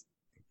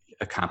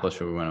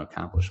accomplish what we want to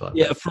accomplish.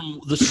 From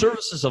the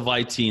services of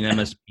IT and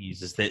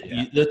MSPs is that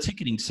the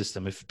ticketing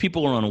system, if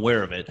people are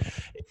unaware of it,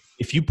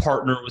 if you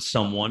partner with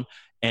someone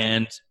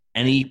and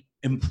any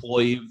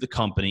employee of the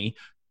company,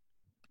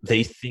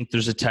 they think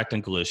there's a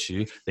technical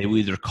issue, they will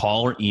either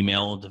call or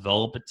email and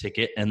develop a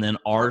ticket, and then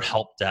our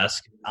help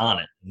desk is on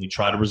it. And we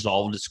try to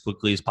resolve it as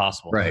quickly as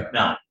possible. Right.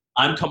 Now,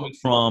 I'm coming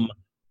from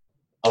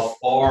a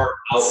far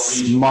out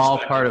small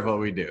part of what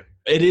we do.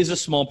 It is a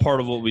small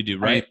part of what we do,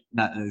 right?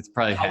 It's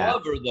probably half.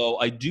 However, though,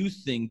 I do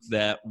think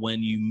that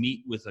when you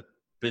meet with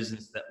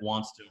business that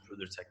wants to improve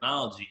their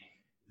technology,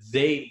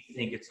 they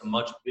think it's a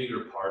much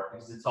bigger part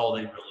because it's all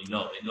they really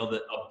know. They know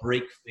that a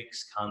break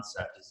fix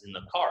concept is in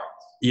the cards.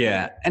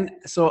 Yeah. And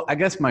so I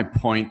guess my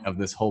point of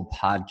this whole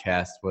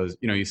podcast was,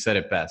 you said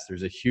it best.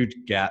 There's a huge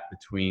gap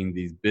between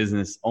these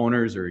business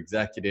owners or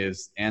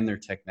executives and their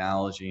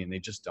technology, and they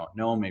just don't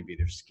know. Maybe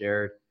they're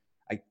scared.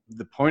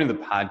 The point of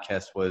the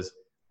podcast was,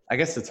 I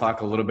guess, to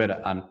talk a little bit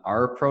on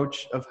our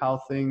approach of how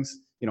things,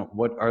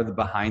 what are the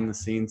behind the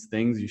scenes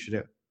things you should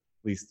at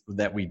least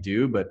that we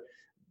do, but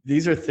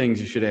these are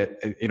things you should,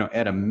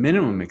 at a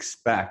minimum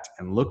expect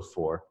and look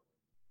for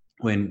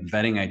when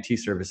vetting IT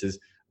services.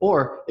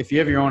 Or if you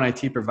have your own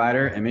IT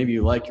provider and maybe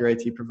you like your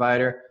IT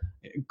provider,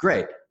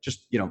 great.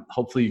 Just,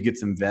 hopefully you get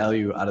some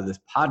value out of this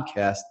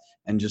podcast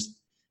and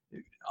just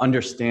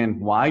understand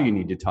why you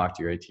need to talk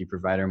to your IT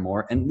provider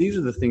more. And these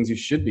are the things you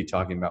should be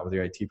talking about with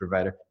your IT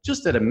provider,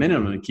 just at a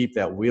minimum, to keep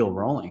that wheel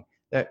rolling.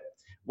 That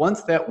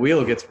once that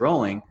wheel gets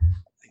rolling,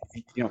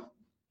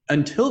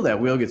 until that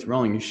wheel gets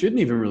rolling, you shouldn't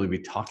even really be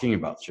talking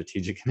about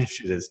strategic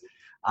initiatives,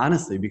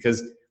 honestly,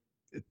 because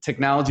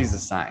technology is a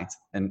science,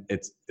 and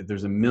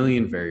there's a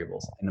million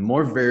variables. And the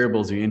more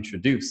variables you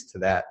introduce to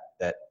that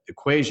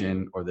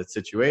equation or that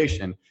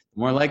situation, the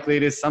more likely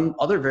it is some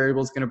other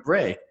variable is going to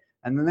break.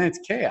 And then it's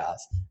chaos.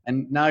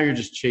 And now you're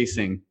just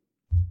chasing,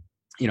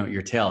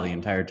 your tail the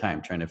entire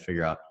time, trying to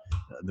figure out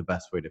the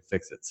best way to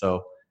fix it.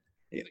 So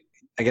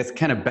I guess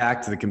kind of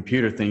back to the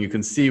computer thing, you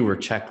can see where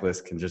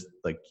checklists can just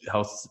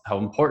how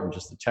important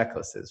just the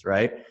checklist is,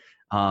 right?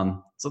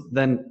 So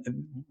then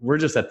we're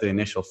just at the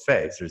initial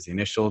phase. There's the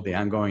initial, the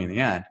ongoing, and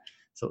the end.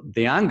 So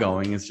the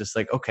ongoing is just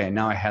okay,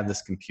 now I have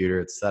this computer,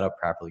 it's set up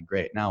properly,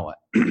 great. Now what?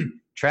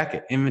 Track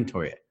it,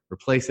 inventory it,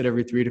 replace it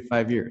every 3 to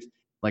 5 years.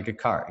 Like a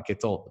car, it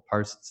gets old, the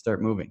parts start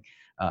moving.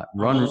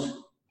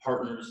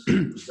 Partners.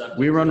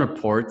 We run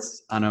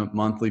reports on a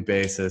monthly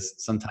basis,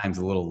 sometimes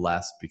a little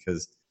less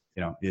because,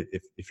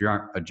 if you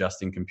aren't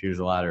adjusting computers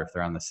a lot, or if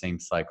they're on the same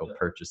cycle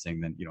purchasing,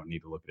 then you don't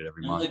need to look at it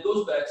every month. It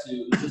goes back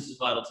to, this is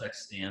VitalTech's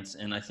stance,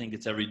 and I think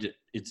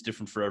it's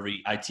different for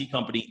every IT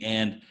company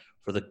and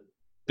for the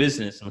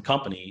business and the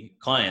company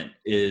client,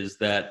 is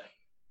that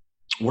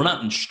we're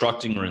not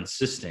instructing or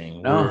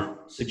insisting. No. We're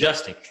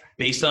suggesting,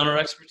 based on our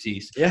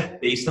expertise,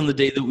 based on the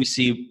data that we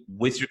see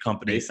with your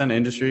company, based on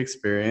industry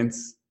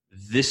experience,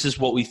 this is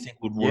what we think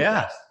would work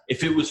best.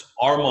 If it was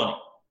our money,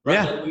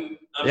 right?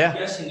 I'm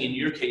guessing in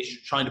your case,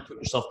 you're trying to put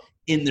yourself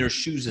in their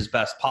shoes as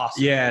best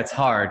possible. Yeah, it's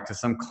hard because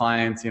some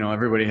clients,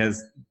 everybody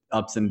has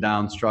ups and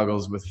downs,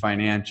 struggles with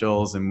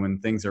financials. And when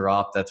things are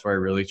off, that's where I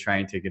really try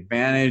and take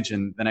advantage.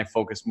 And then I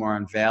focus more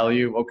on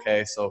value.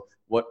 Okay, so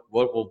what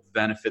will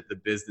benefit the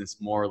business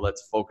more?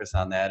 Let's focus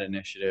on that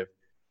initiative.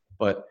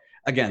 But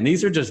again,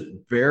 these are just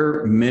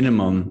bare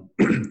minimum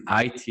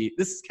IT.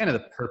 This is kind of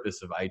the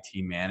purpose of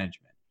IT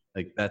management.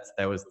 That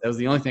was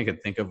the only thing I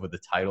could think of with the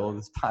title of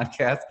this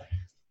podcast.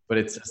 But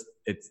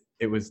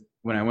it was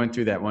when I went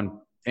through that one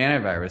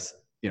antivirus,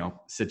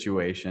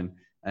 situation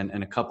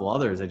and a couple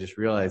others, I just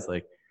realized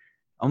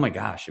oh my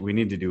gosh, we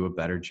need to do a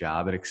better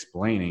job at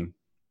explaining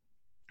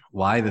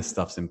why this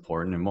stuff's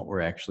important and what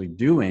we're actually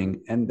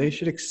doing. And they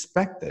should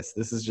expect this.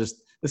 This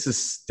is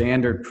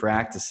standard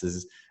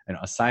practices. And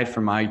aside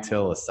from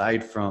ITIL,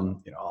 aside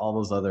from, all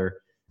those other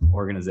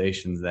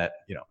organizations that,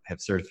 have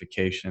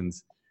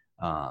certifications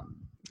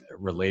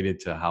related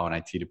to how an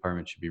IT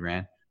department should be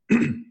ran,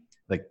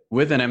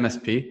 with an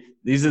MSP,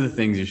 these are the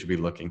things you should be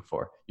looking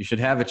for. You should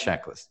have a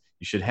checklist.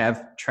 You should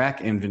have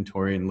track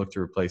inventory and look to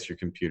replace your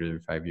computer every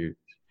 5 years.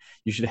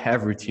 You should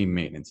have routine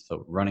maintenance.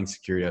 So running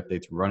security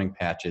updates, running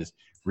patches,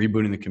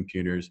 rebooting the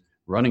computers,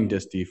 running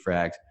disk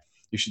defrags.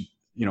 You should,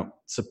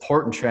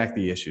 support and track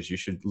the issues. You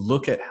should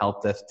look at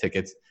help desk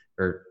tickets,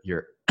 or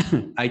your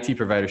IT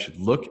provider should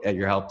look at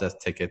your help desk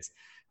tickets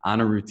on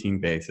a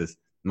routine basis,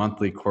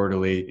 monthly,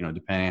 quarterly,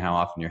 depending on how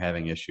often you're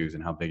having issues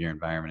and how big your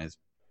environment is.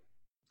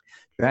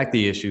 Track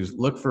the issues,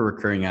 look for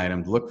recurring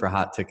items, look for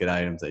hot ticket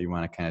items that you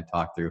want to kind of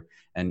talk through,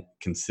 and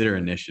consider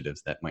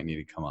initiatives that might need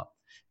to come up.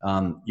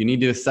 You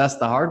need to assess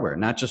the hardware,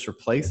 not just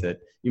replace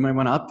it. You might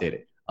want to update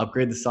it,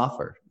 upgrade the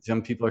software.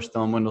 Some people are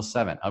still on Windows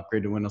 7,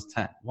 upgrade to Windows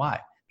 10. Why?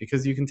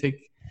 Because you can take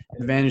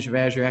advantage of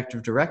Azure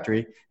Active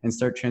Directory and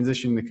start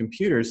transitioning the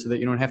computers so that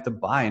you don't have to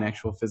buy an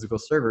actual physical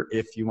server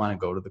if you want to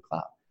go to the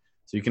cloud.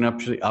 So you can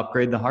actually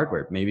upgrade the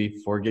hardware. Maybe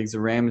 4 gigs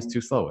of RAM is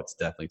too slow. It's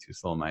definitely too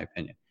slow in my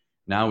opinion.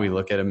 Now we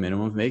look at a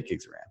minimum of 8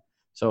 gigs of RAM.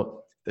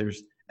 So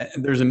there's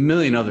a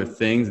million other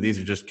things. These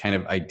are just kind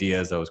of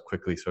ideas I was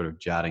quickly sort of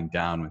jotting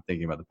down when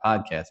thinking about the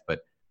podcast.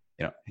 But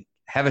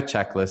have a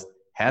checklist,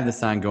 have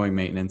this ongoing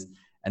maintenance,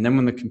 and then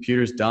when the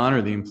computer's done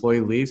or the employee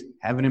leaves,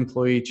 have an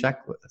employee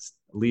checklist,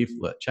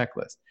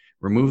 checklist.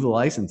 Remove the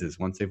licenses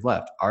once they've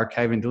left.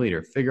 Archive and delete,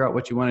 or figure out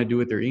what you want to do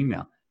with their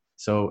email.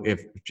 So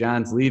if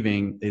John's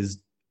leaving,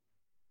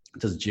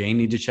 does Jay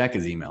need to check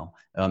his email?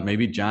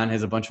 Maybe John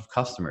has a bunch of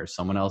customers,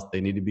 someone else,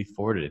 they need to be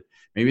forwarded.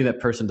 Maybe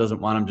that person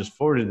doesn't want them just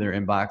forwarded in their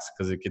inbox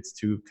because it gets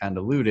too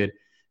convoluted.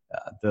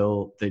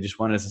 They just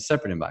want it as a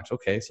separate inbox.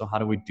 Okay, so how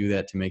do we do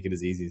that to make it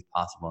as easy as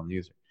possible on the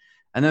user?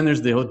 And then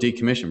there's the whole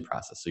decommission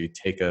process. So you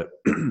take a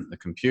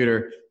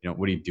computer,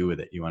 what do you do with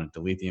it? You want to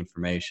delete the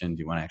information?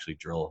 Do you want to actually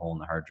drill a hole in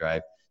the hard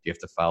drive? Do you have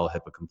to follow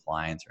HIPAA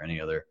compliance or any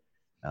other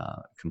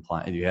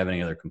do you have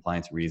any other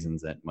compliance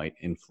reasons that might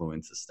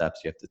influence the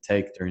steps you have to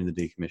take during the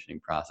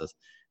decommissioning process?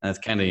 And that's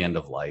kind of the end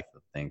of life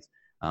of things.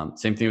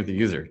 Same thing with the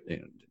user,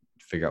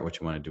 figure out what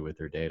you want to do with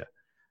their data.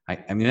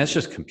 I mean, that's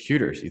just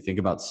computers. You think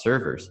about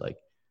servers, like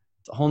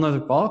it's a whole nother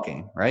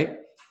ballgame, right?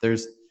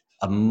 There's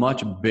a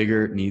much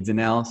bigger needs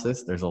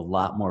analysis. There's a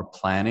lot more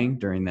planning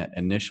during that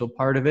initial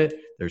part of it.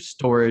 There's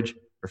storage,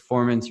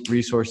 performance,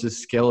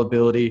 resources,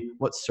 scalability.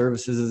 What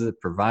services is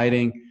it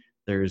providing?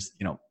 There's,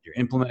 you're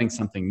implementing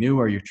something new,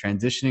 or you're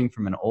transitioning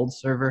from an old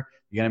server.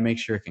 You got to make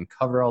sure it can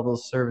cover all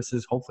those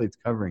services. Hopefully it's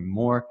covering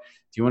more.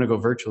 Do you want to go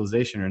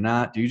virtualization or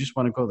not? Do you just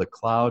want to go to the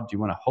cloud? Do you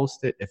want to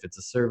host it if it's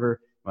a server?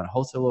 You want to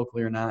host it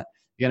locally or not?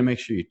 You got to make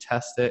sure you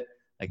test it.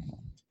 Like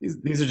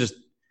these are just,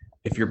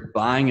 if you're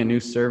buying a new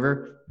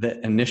server,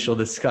 the initial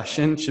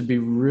discussion should be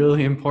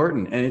really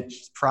important. And it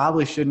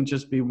probably shouldn't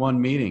just be one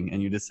meeting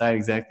and you decide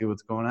exactly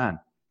what's going on.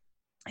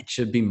 It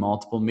should be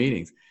multiple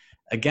meetings.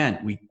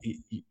 Again,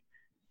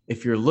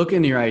 if you're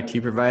looking to your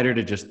IT provider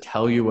to just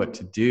tell you what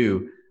to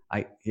do,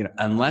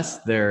 unless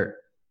they're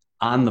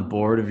on the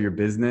board of your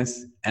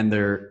business and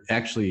they're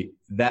actually,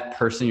 that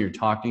person you're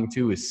talking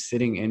to is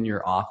sitting in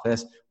your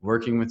office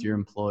working with your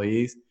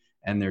employees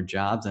and their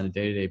jobs on a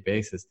day-to-day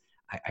basis,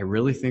 I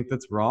really think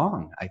that's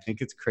wrong. I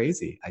think it's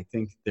crazy. I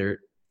think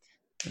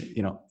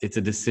it's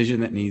a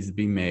decision that needs to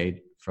be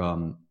made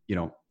from,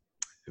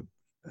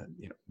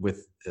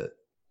 with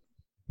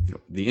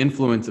the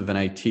influence of an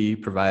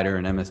IT provider,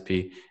 an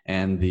MSP,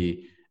 and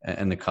the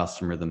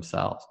customer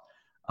themselves.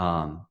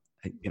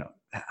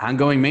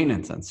 Ongoing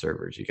maintenance on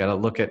servers. You got to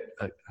look at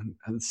the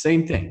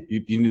same thing.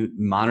 You need to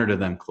monitor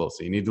them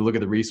closely. You need to look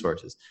at the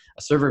resources.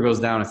 A server goes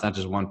down, it's not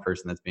just one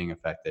person that's being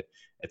affected.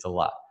 It's a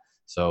lot.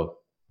 So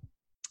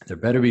there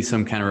better be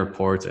some kind of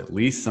reports, at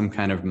least some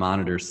kind of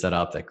monitor set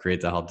up that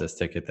creates a help desk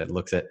ticket that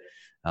looks at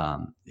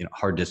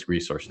hard disk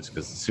resources.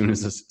 Because as soon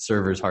as the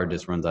server's hard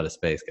disk runs out of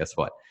space, guess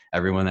what?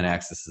 Everyone that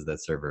accesses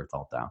that server, it's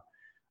all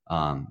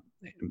down.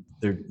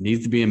 There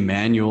needs to be a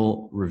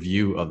manual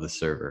review of the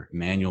server,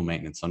 manual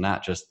maintenance. So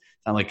it's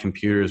not like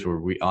computers where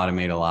we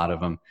automate a lot of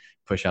them,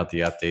 push out the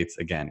updates.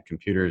 Again,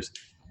 computers,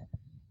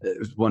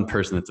 there's one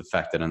person that's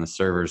affected. On the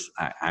servers,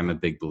 I'm a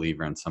big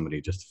believer in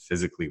somebody just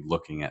physically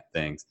looking at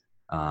things,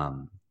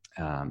 or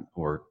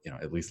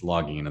at least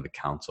logging into the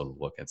console to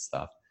look at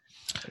stuff.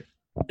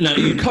 Now,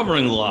 you're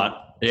covering a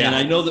lot, and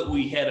I know that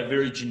we had a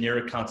very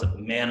generic concept,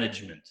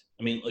 management.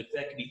 I mean, like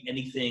that could be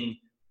anything.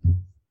 It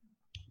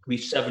could be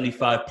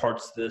 75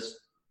 parts to this,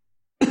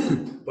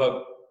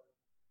 but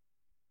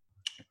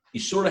you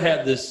sort of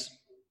have this,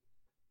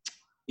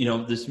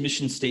 this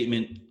mission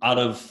statement out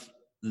of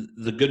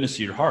the goodness of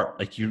your heart.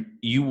 Like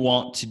you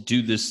want to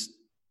do this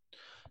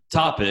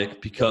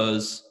topic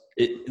because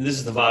this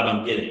is the vibe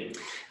I'm getting.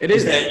 It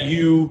is that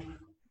you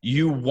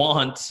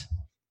want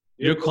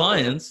your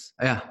clients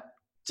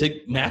to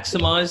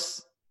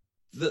maximize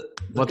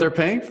what they're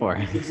paying for.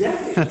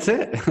 Exactly. That's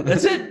it.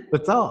 That's it.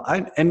 That's all.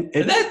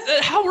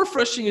 How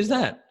refreshing is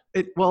that?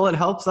 It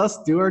helps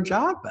us do our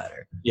job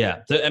better.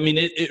 Yeah.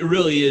 It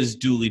really is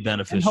duly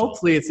beneficial. And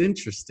hopefully it's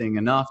interesting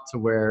enough to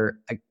where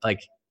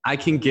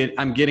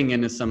I'm getting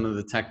into some of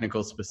the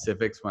technical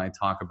specifics when I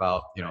talk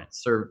about,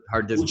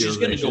 hard disk. Which is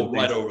going to go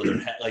right over their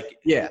head.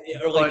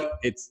 But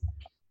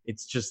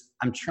it's just,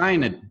 I'm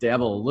trying to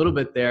dabble a little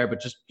bit there, but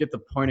just get the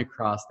point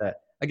across that,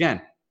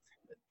 again,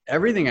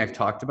 everything I've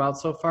talked about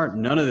so far,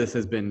 none of this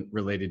has been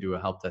related to a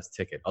help desk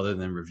ticket other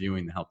than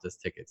reviewing the help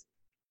desk tickets.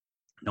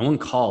 No one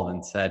called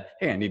and said,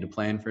 hey, I need to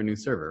plan for a new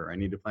server, or I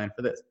need to plan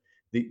for this.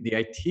 The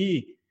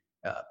IT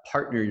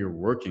partner you're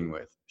working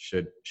with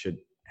should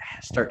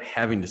start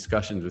having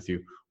discussions with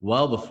you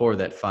well before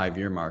that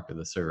 5-year mark of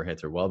the server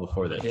hits, or well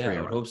before that 3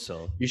 year. I hope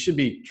so. You should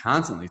be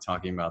constantly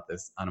talking about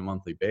this on a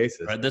monthly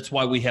basis. Right. That's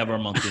why we have our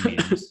monthly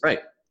meetings. Right.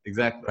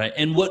 Exactly. Right.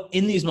 And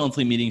in these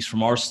monthly meetings,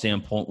 from our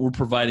standpoint, we're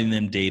providing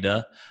them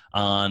data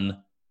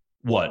on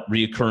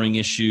reoccurring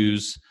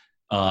issues.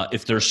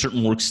 If there are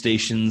certain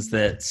workstations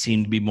that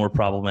seem to be more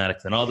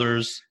problematic than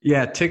others.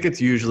 Yeah,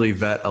 tickets usually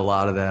vet a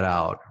lot of that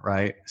out,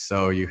 right?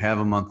 So you have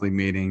a monthly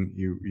meeting.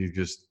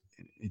 It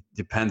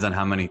depends on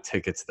how many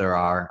tickets there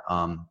are.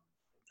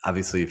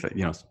 Obviously, if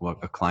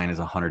a client has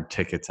 100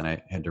 tickets and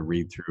I had to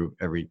read through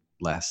every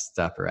last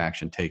step or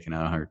action taken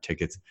on 100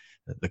 tickets,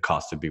 the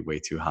cost would be way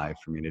too high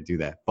for me to do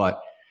that.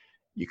 But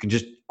you can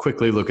just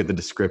quickly look at the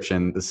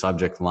description, the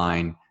subject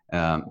line,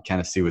 kind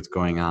of see what's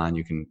going on.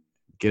 You can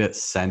get a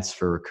sense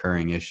for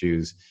recurring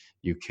issues.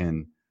 You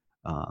can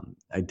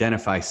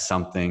identify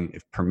something.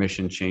 If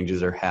permission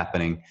changes are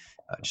happening,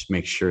 just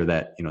make sure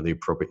that,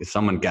 if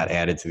someone got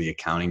added to the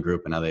accounting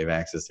group and now they have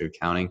access to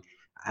accounting,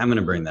 I'm going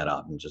to bring that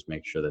up and just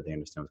make sure that they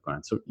understand what's going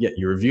on. So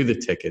you review the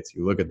tickets,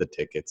 you look at the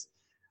tickets,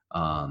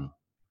 from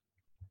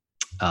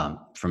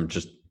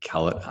just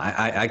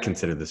I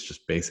consider this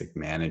just basic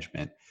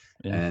management,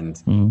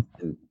 and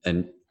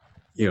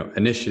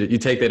initiative. You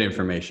take that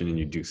information and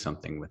you do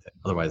something with it.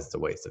 Otherwise, it's a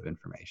waste of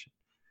information.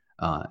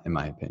 in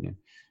my opinion.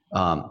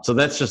 So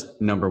that's just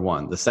number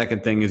one. The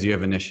second thing is you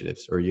have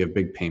initiatives or you have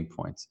big pain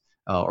points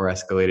or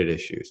escalated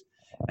issues,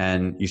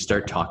 and you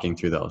start talking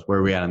through those. Where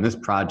are we at on this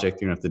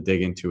project? You don't have to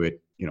dig into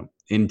it,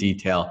 in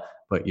detail,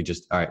 but you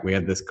just, all right, we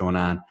have this going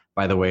on.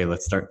 By the way,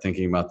 let's start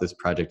thinking about this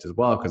project as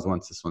well, because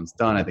once this one's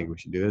done, I think we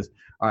should do this.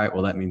 All right,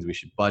 well, that means we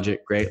should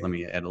budget. Great. Let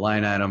me add a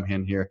line item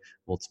in here.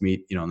 Let's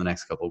meet, in the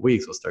next couple of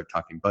weeks. We'll start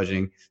talking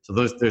budgeting. So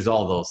there's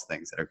all those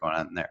things that are going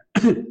on in there.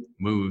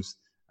 Moves.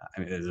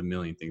 There's a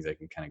million things that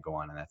can kind of go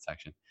on in that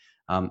section.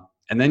 And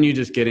then you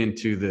just get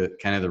into the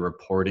kind of the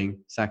reporting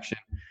section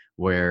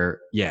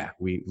where,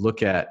 we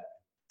look at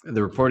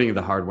the reporting of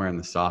the hardware and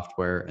the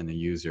software and the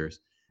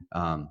users.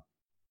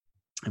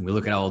 And we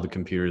look at how old the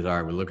computers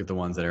are. We look at the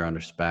ones that are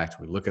under spec.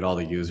 We look at all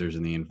the users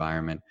in the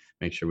environment,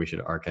 make sure we should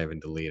archive and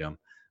delete them.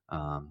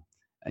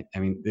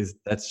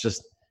 That's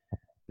just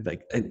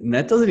like, and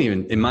that doesn't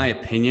even, in my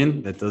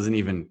opinion, that doesn't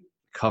even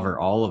cover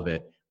all of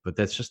it, but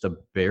that's just a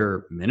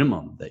bare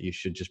minimum that you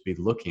should just be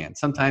looking at.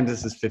 Sometimes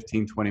this is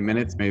 15, 20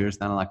 minutes. Maybe there's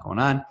not a lot going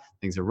on.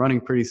 Things are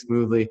running pretty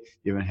smoothly.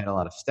 You haven't had a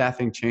lot of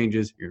staffing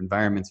changes. Your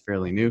environment's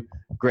fairly new.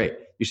 Great.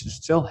 You should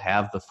still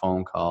have the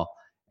phone call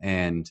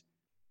and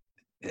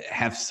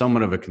have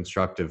somewhat of a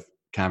constructive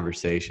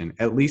conversation,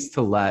 at least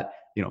to let,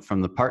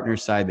 from the partner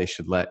side, they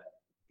should let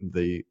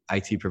the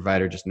IT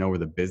provider just know where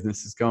the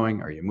business is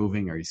going. Are you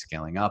moving? Are you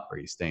scaling up? Are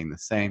you staying the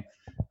same?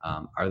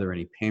 Are there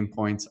any pain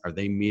points? Are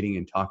they meeting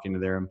and talking to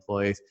their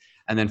employees?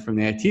 And then from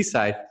the IT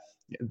side,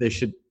 they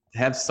should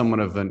have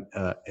somewhat of an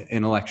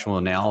intellectual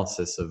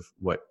analysis of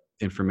what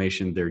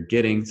information they're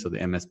getting. So the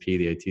MSP,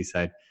 the IT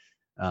side,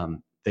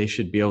 they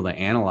should be able to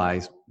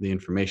analyze the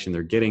information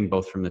they're getting,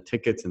 both from the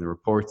tickets and the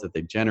reports that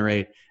they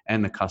generate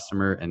and the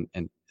customer, and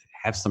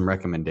have some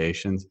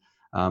recommendations,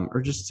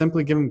 or just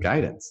simply give them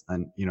guidance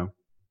and,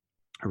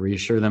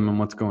 reassure them on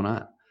what's going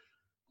on.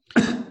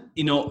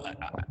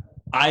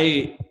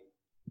 I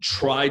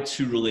try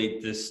to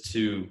relate this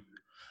to,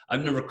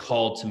 I've never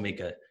called to make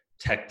a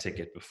tech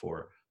ticket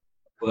before,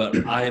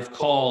 but I've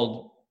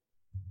called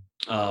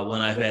when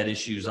I've had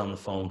issues on the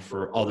phone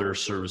for other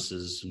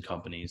services and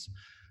companies.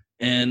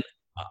 And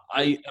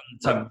I am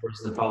the type of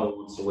person that probably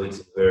wants to wait to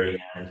the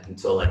very end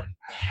until I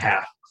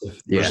have to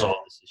resolve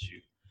this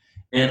issue.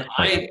 And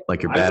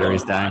like your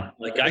battery's dying.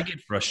 Like I get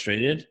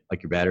frustrated.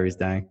 Like your battery's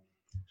dying.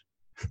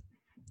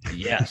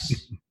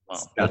 Yes.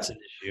 Well, that's an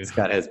issue.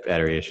 Scott has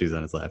battery issues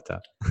on his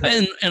laptop.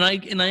 And I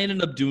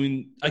ended up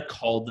I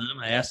called them.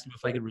 I asked them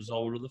if I could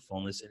resolve it over the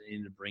phone. They said they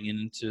needed to bring it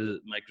into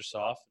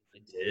Microsoft. I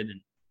did,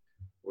 and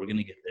we're going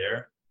to get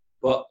there.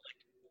 But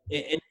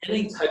in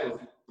any type of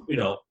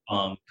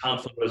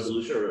conflict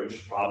resolution or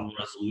just problem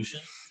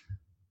resolution,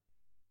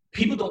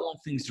 people don't want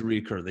things to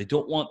reoccur.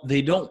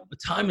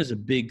 Time is a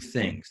big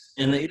thing.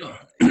 And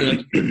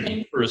you're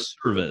paying for a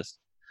service.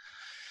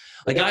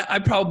 Like I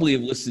probably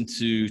have listened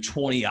to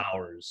 20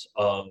 hours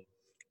of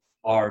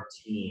our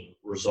team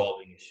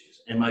resolving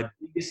issues. And my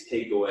biggest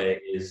takeaway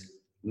is,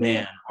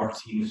 man, our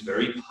team is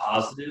very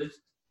positive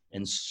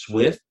and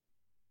swift,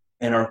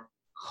 and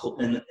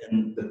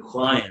the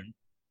client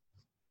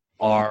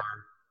are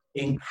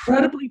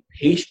incredibly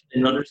patient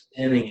and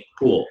understanding and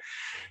cool.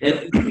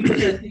 And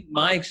because I think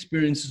my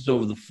experiences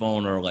over the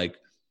phone are like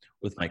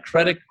with my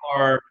credit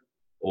card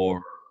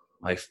or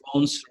my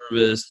phone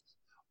service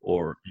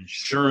or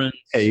insurance.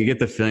 Hey, you get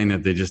the feeling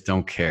that they just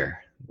don't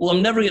care. Well,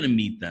 I'm never going to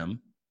meet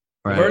them.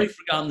 Right. I've already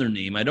forgotten their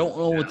name. I don't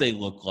know what they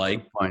look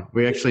like. Fine.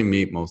 We actually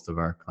meet most of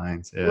our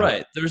clients. Yeah.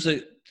 Right.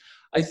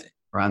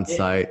 We're on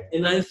site.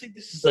 And I think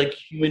this is like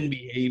human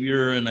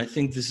behavior, and I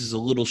think this is a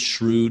little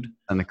shrewd.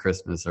 And the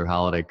Christmas or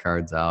holiday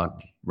cards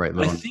out. Right.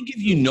 I think if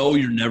you know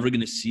you're never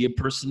going to see a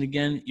person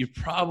again, you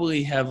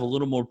probably have a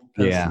little more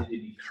propensity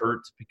to be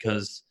hurt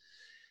because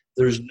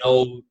there's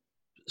no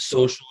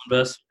social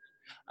investment.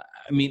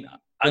 I mean,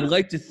 I'd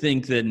like to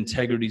think that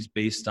integrity is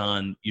based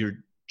on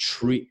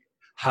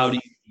how do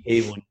you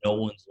behave when no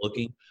one's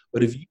looking.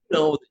 But if you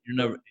know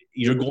that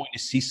you're going to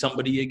see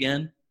somebody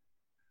again,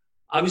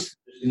 obviously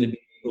there's going to be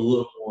a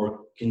little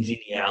more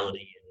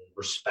congeniality and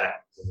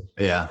respect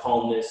and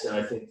calmness, and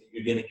I think that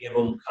you're going to give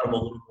them kind of a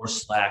little more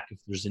slack if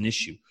there's an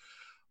issue.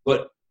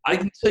 But I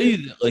can tell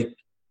you that, like,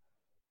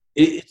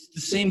 it's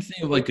the same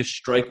thing of like a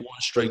strike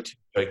one, strike two,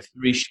 strike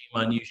three, shame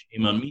on you,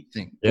 shame on me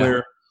thing. Yeah.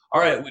 Where,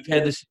 all right, we've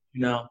had this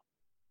issue now.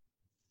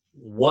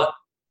 What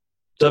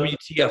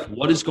WTF?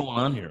 What is going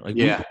on here? Like,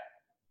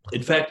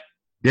 in fact,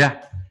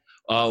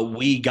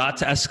 we got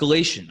to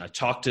escalation. I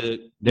talked to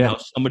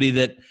somebody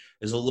that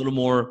is a little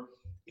more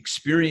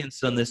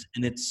experienced on this,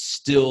 and it's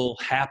still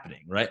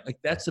happening, right? Like,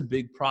 that's a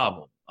big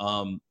problem.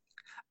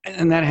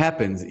 And that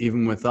happens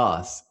even with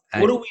us.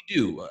 What do we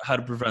do? How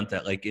to prevent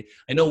that? Like,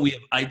 I know we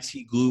have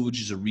IT Glue, which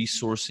is a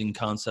resourcing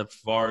concept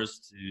of ours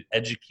to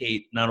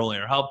educate not only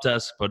our help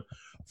desk, but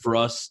for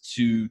us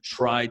to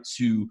try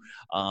to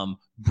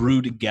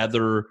brew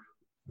together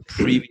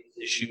previous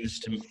issues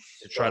to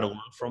try to learn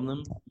from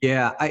them.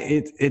 Yeah,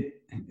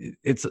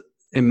 it's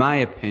in my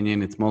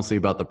opinion, it's mostly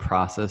about the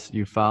process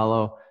you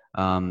follow.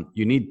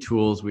 You need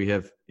tools. We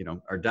have,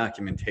 our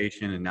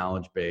documentation and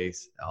knowledge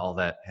base, all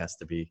that has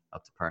to be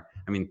up to par.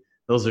 I mean,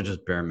 those are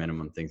just bare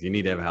minimum things. You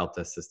need to have a help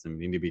desk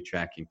system. You need to be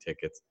tracking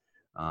tickets.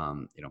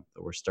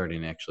 We're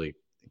starting to actually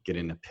get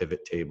into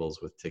pivot tables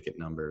with ticket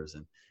numbers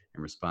and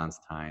response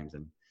times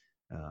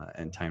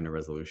and time to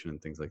resolution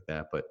and things like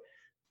that. But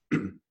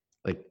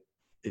like,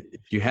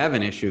 if you have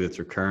an issue that's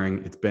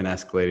recurring, it's been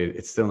escalated,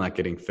 it's still not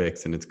getting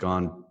fixed, and it's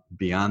gone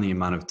beyond the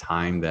amount of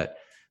time that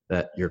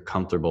you're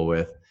comfortable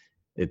with,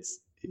 it's,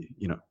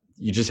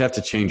 you just have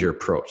to change your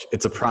approach.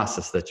 It's a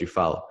process that you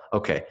follow.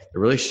 Okay, the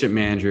relationship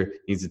manager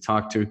needs to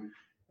talk to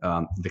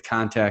the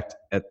contact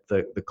at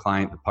the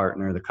client, the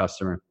partner, the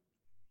customer.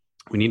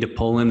 We need to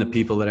pull in the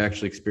people that are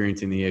actually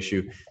experiencing the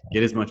issue,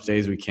 get as much data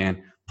as we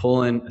can,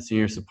 pull in a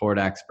senior support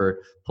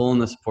expert, pull in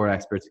the support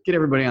experts, get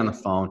everybody on the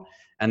phone,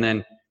 and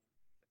then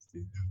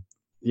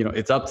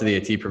it's up to the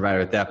IT provider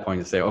at that point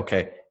to say,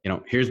 okay,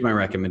 here's my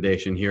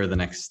recommendation. Here are the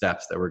next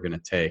steps that we're going to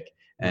take.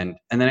 And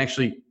then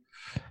actually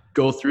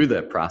go through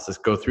that process,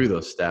 go through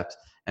those steps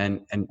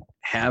and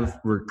have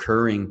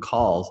recurring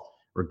calls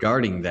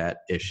regarding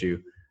that issue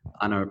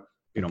on a,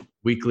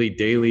 weekly,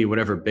 daily,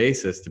 whatever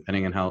basis,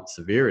 depending on how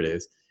severe it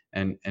is,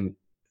 and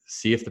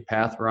see if the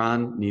path we're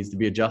on needs to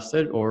be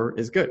adjusted or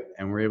is good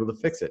and we're able to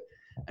fix it.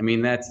 I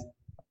mean, that's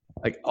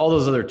like all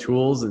those other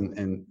tools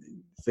and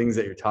things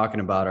that you're talking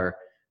about are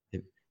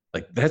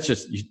like, that's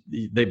just,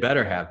 they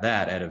better have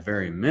that at a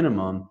very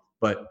minimum,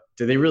 but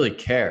do they really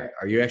care?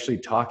 Are you actually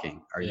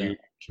talking? Are you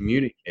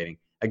communicating?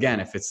 Again,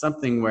 if it's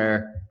something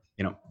where,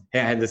 hey,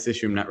 I had this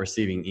issue, I'm not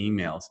receiving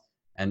emails,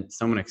 and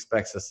someone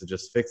expects us to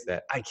just fix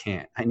that, I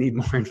can't. I need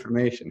more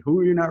information. Who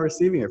are you not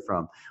receiving it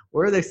from?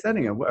 Where are they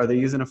sending it? Are they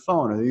using a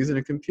phone? Are they using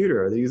a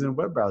computer? Are they using a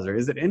web browser?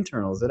 Is it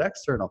internal? Is it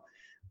external?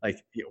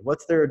 Like,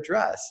 what's their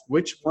address?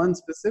 Which one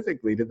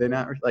specifically did they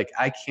not,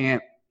 I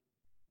can't.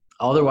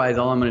 Otherwise,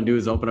 all I'm going to do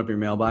is open up your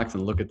mailbox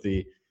and look at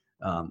the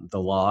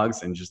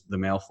logs and just the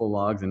mail flow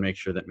logs and make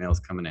sure that mail's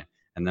coming in.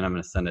 And then I'm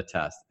going to send a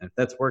test. And if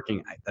that's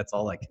working, that's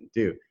all I can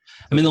do.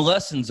 I mean, the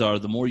lessons are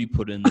the more you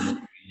put in, the more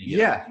you get.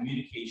 Yeah.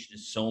 Communication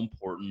is so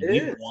important. We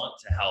want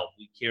to help.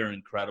 We care an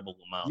incredible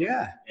amount.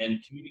 Yeah. And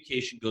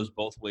communication goes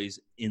both ways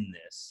in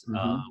this.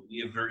 Mm-hmm. We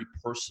have very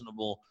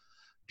personable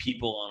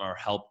people on our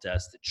help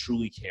desk that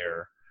truly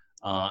care.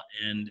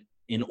 And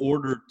in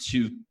order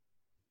to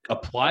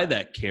apply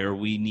that care,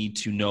 we need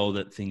to know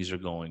that things are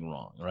going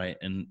wrong, right?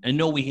 And I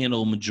know we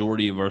handle a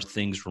majority of our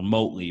things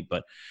remotely,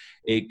 but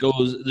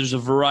there's a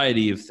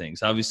variety of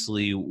things.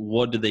 Obviously,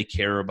 what do they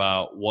care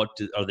about?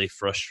 Are they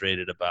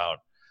frustrated about?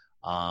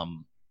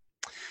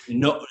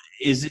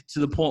 Is it to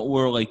the point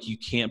where you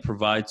can't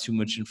provide too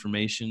much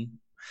information?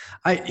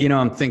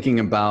 I'm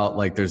thinking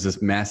about there's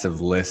this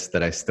massive list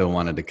that I still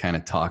wanted to kind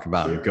of talk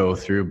about and go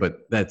through, but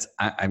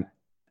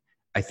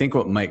I think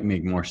what might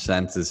make more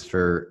sense is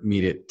for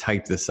me to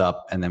type this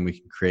up and then we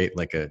can create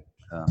a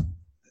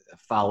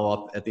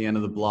follow-up at the end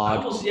of the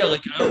blog.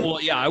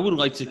 I would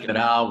like to get it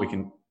out. We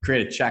can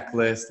create a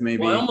checklist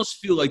maybe. Well, I almost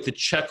feel like the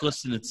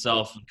checklist in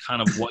itself and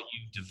kind of what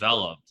you've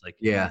developed,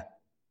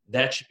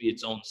 that should be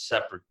its own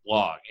separate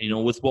blog.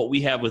 With what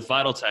we have with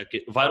Vital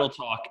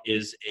Talk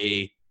is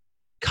a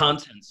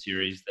content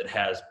series that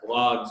has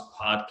blogs,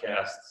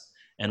 podcasts,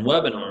 and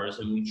webinars,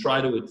 and we try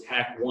to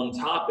attack one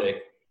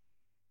topic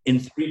in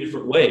 3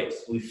 different ways.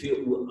 We feel,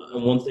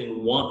 and one thing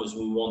we want is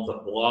we want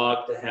the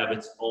blog to have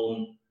its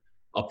own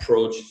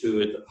approach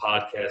to it, the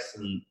podcast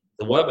and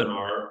the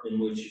webinar, in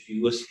which if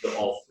you listen to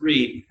all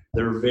 3,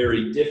 they're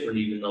very different,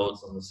 even though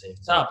it's on the same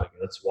topic.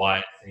 That's why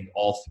I think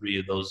all 3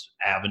 of those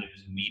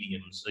avenues and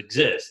mediums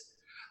exist.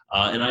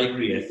 And I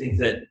agree. I think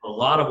that a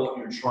lot of what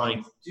you're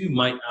trying to do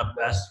might not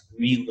best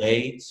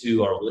relay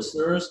to our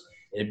listeners,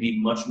 and it'd be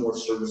much more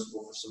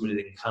serviceable for somebody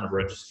that can kind of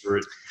register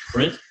it in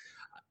print.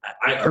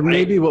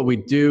 Maybe what we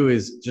do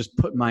is just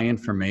put my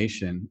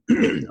information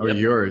or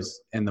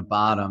yours in the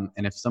bottom.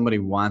 And if somebody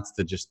wants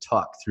to just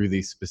talk through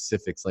these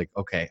specifics,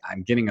 okay,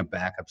 I'm getting a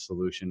backup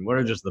solution. What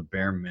are just the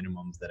bare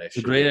minimums that I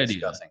should be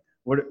discussing?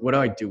 What do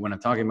I do when I'm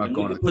talking about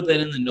going to put that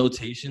in the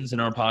notations in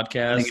our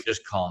podcast? They can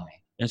just call me.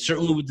 And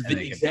certainly with the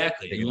video,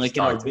 exactly. And in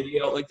our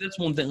video, that's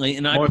one thing.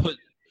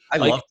 I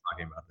love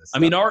talking about this. I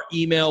mean, our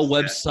email,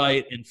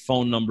 website, and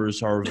phone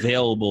numbers are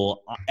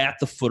available at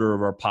the footer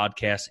of our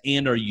podcast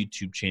and our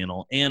YouTube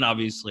channel and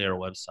obviously our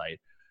website.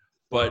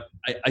 But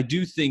I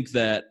do think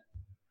that,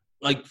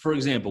 for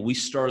example, we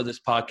started this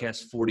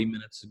podcast 40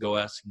 minutes ago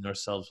asking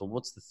ourselves, well,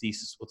 what's the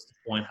thesis? What's the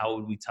point? How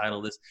would we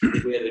title this?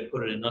 If we had to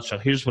put it in a nutshell.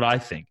 Here's what I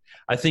think.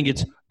 I think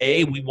it's,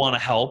 we want to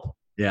help.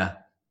 Yeah.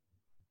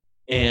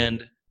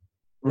 And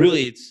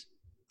really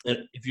and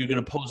if you're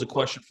going to pose a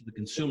question for the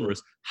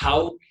consumers,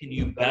 how can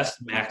you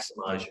best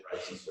maximize your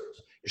IT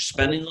service? You're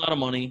spending a lot of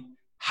money.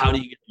 How do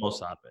you get the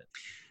most out of it?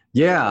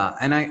 Yeah.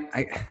 And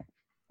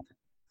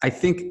I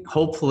think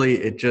hopefully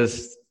it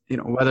just,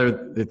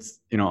 whether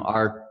it's,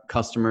 our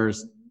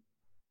customers,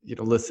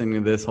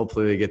 listening to this,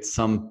 hopefully they get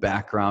some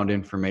background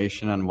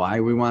information on why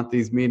we want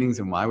these meetings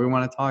and why we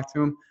want to talk to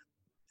them.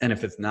 And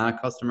if it's not a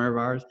customer of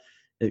ours,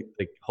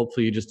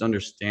 hopefully you just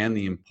understand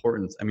the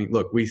importance. I mean,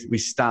 look, we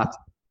stopped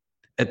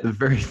at the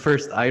very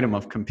first item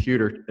of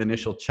computer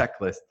initial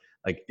checklist,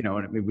 like, you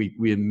know,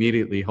 we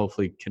immediately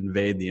hopefully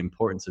conveyed the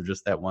importance of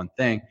just that one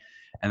thing.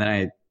 And then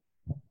I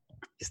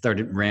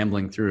started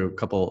rambling through a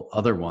couple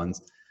other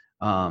ones,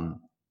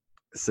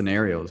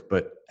 scenarios,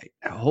 but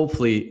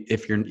hopefully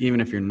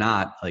even if you're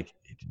not, like,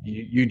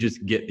 you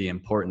just get the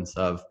importance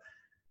of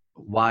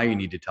why you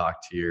need to talk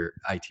to your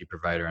IT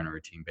provider on a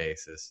routine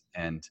basis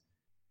and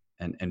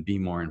be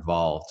more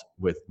involved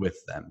with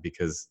them,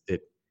 because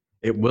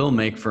it will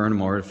make for a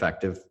more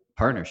effective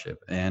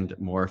partnership and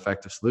more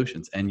effective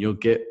solutions, and you'll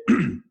get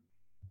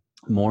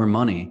more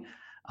money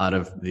out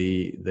of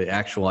the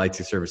actual IT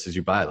services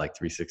you buy, like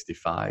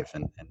 365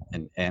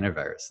 and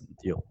antivirus, and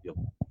you'll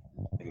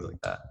things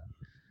like that.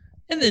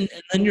 And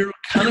then you're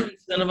kind of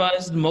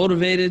incentivized,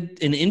 motivated,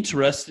 and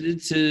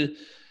interested to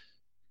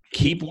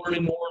keep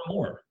learning more and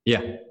more.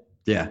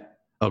 Yeah.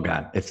 Oh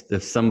God,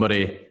 if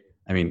somebody,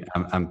 I mean,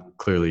 I'm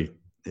clearly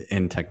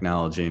in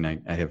technology, and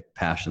I have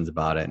passions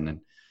about it,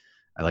 and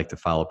I like to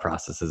follow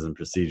processes and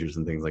procedures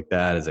and things like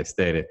that, as I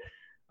stated.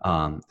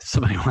 If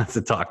somebody wants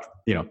to talk,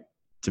 you know,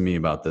 to me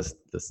about this,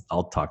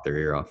 I'll talk their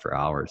ear off for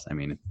hours. I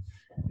mean,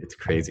 it's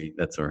crazy.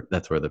 That's where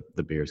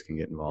the beers can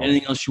get involved.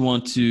 Anything else you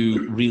want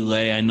to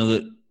relay? I know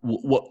that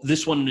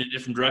this one in a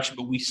different direction,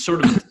 but we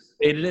sort of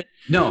anticipated it.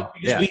 No,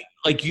 yeah.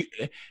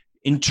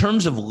 In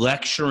terms of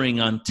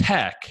lecturing on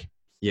tech,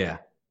 yeah,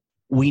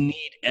 we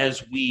need,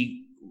 as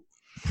we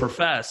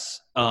profess,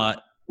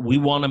 we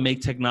want to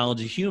make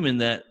technology human.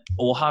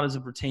 How does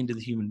it pertain to the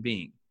human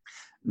being?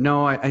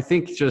 No, I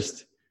think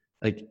just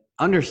like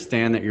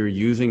understand that you're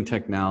using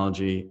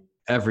technology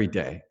every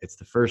day. It's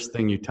the first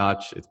thing you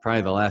touch. It's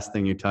probably the last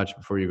thing you touch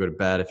before you go to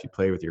bed if you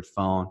play with your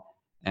phone.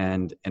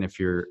 And if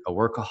you're a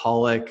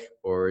workaholic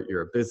or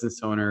you're a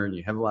business owner and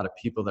you have a lot of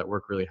people that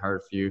work really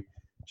hard for you,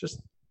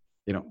 just,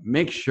 you know,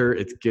 make sure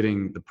it's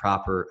getting the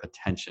proper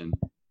attention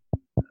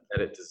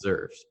that it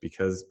deserves,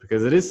 because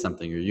it is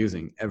something you're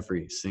using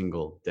every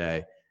single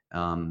day.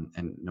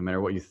 And no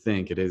matter what you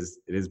think, it is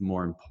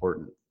more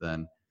important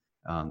than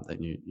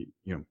you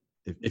know,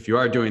 if you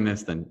are doing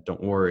this, then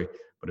don't worry.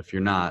 But if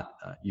you're not,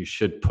 you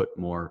should put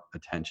more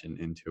attention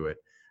into it.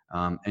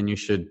 And you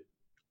should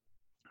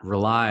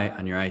rely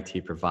on your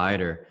IT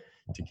provider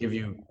to give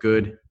you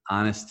good,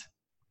 honest,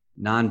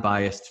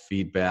 non-biased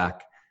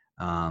feedback,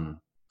 and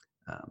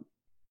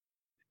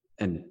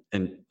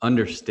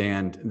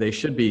understand. They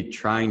should be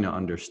trying to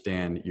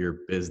understand your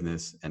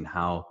business and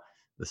how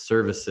the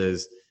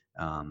services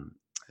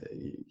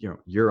you know,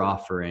 you're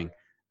offering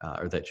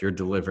or that you're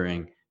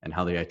delivering, and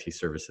how the IT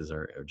services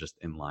are just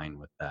in line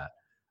with that.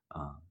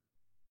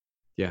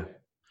 Yeah,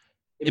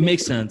 it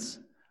makes sense.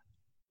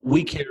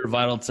 We care,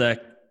 Vital Tech.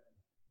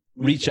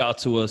 Reach out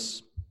to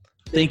us.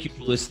 Thank you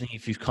for listening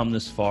if you've come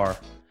this far.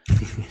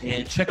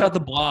 And check out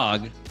the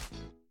blog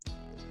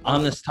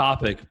on this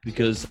topic,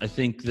 because I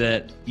think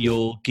that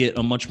you'll get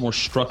a much more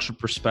structured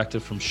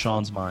perspective from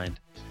Sean's mind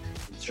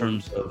in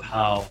terms of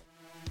how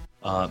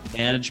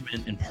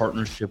management and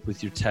partnership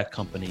with your tech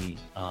company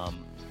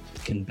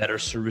can better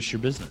service your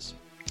business.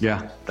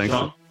 Yeah. Thanks.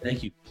 Sean,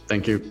 thank you.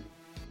 Thank you.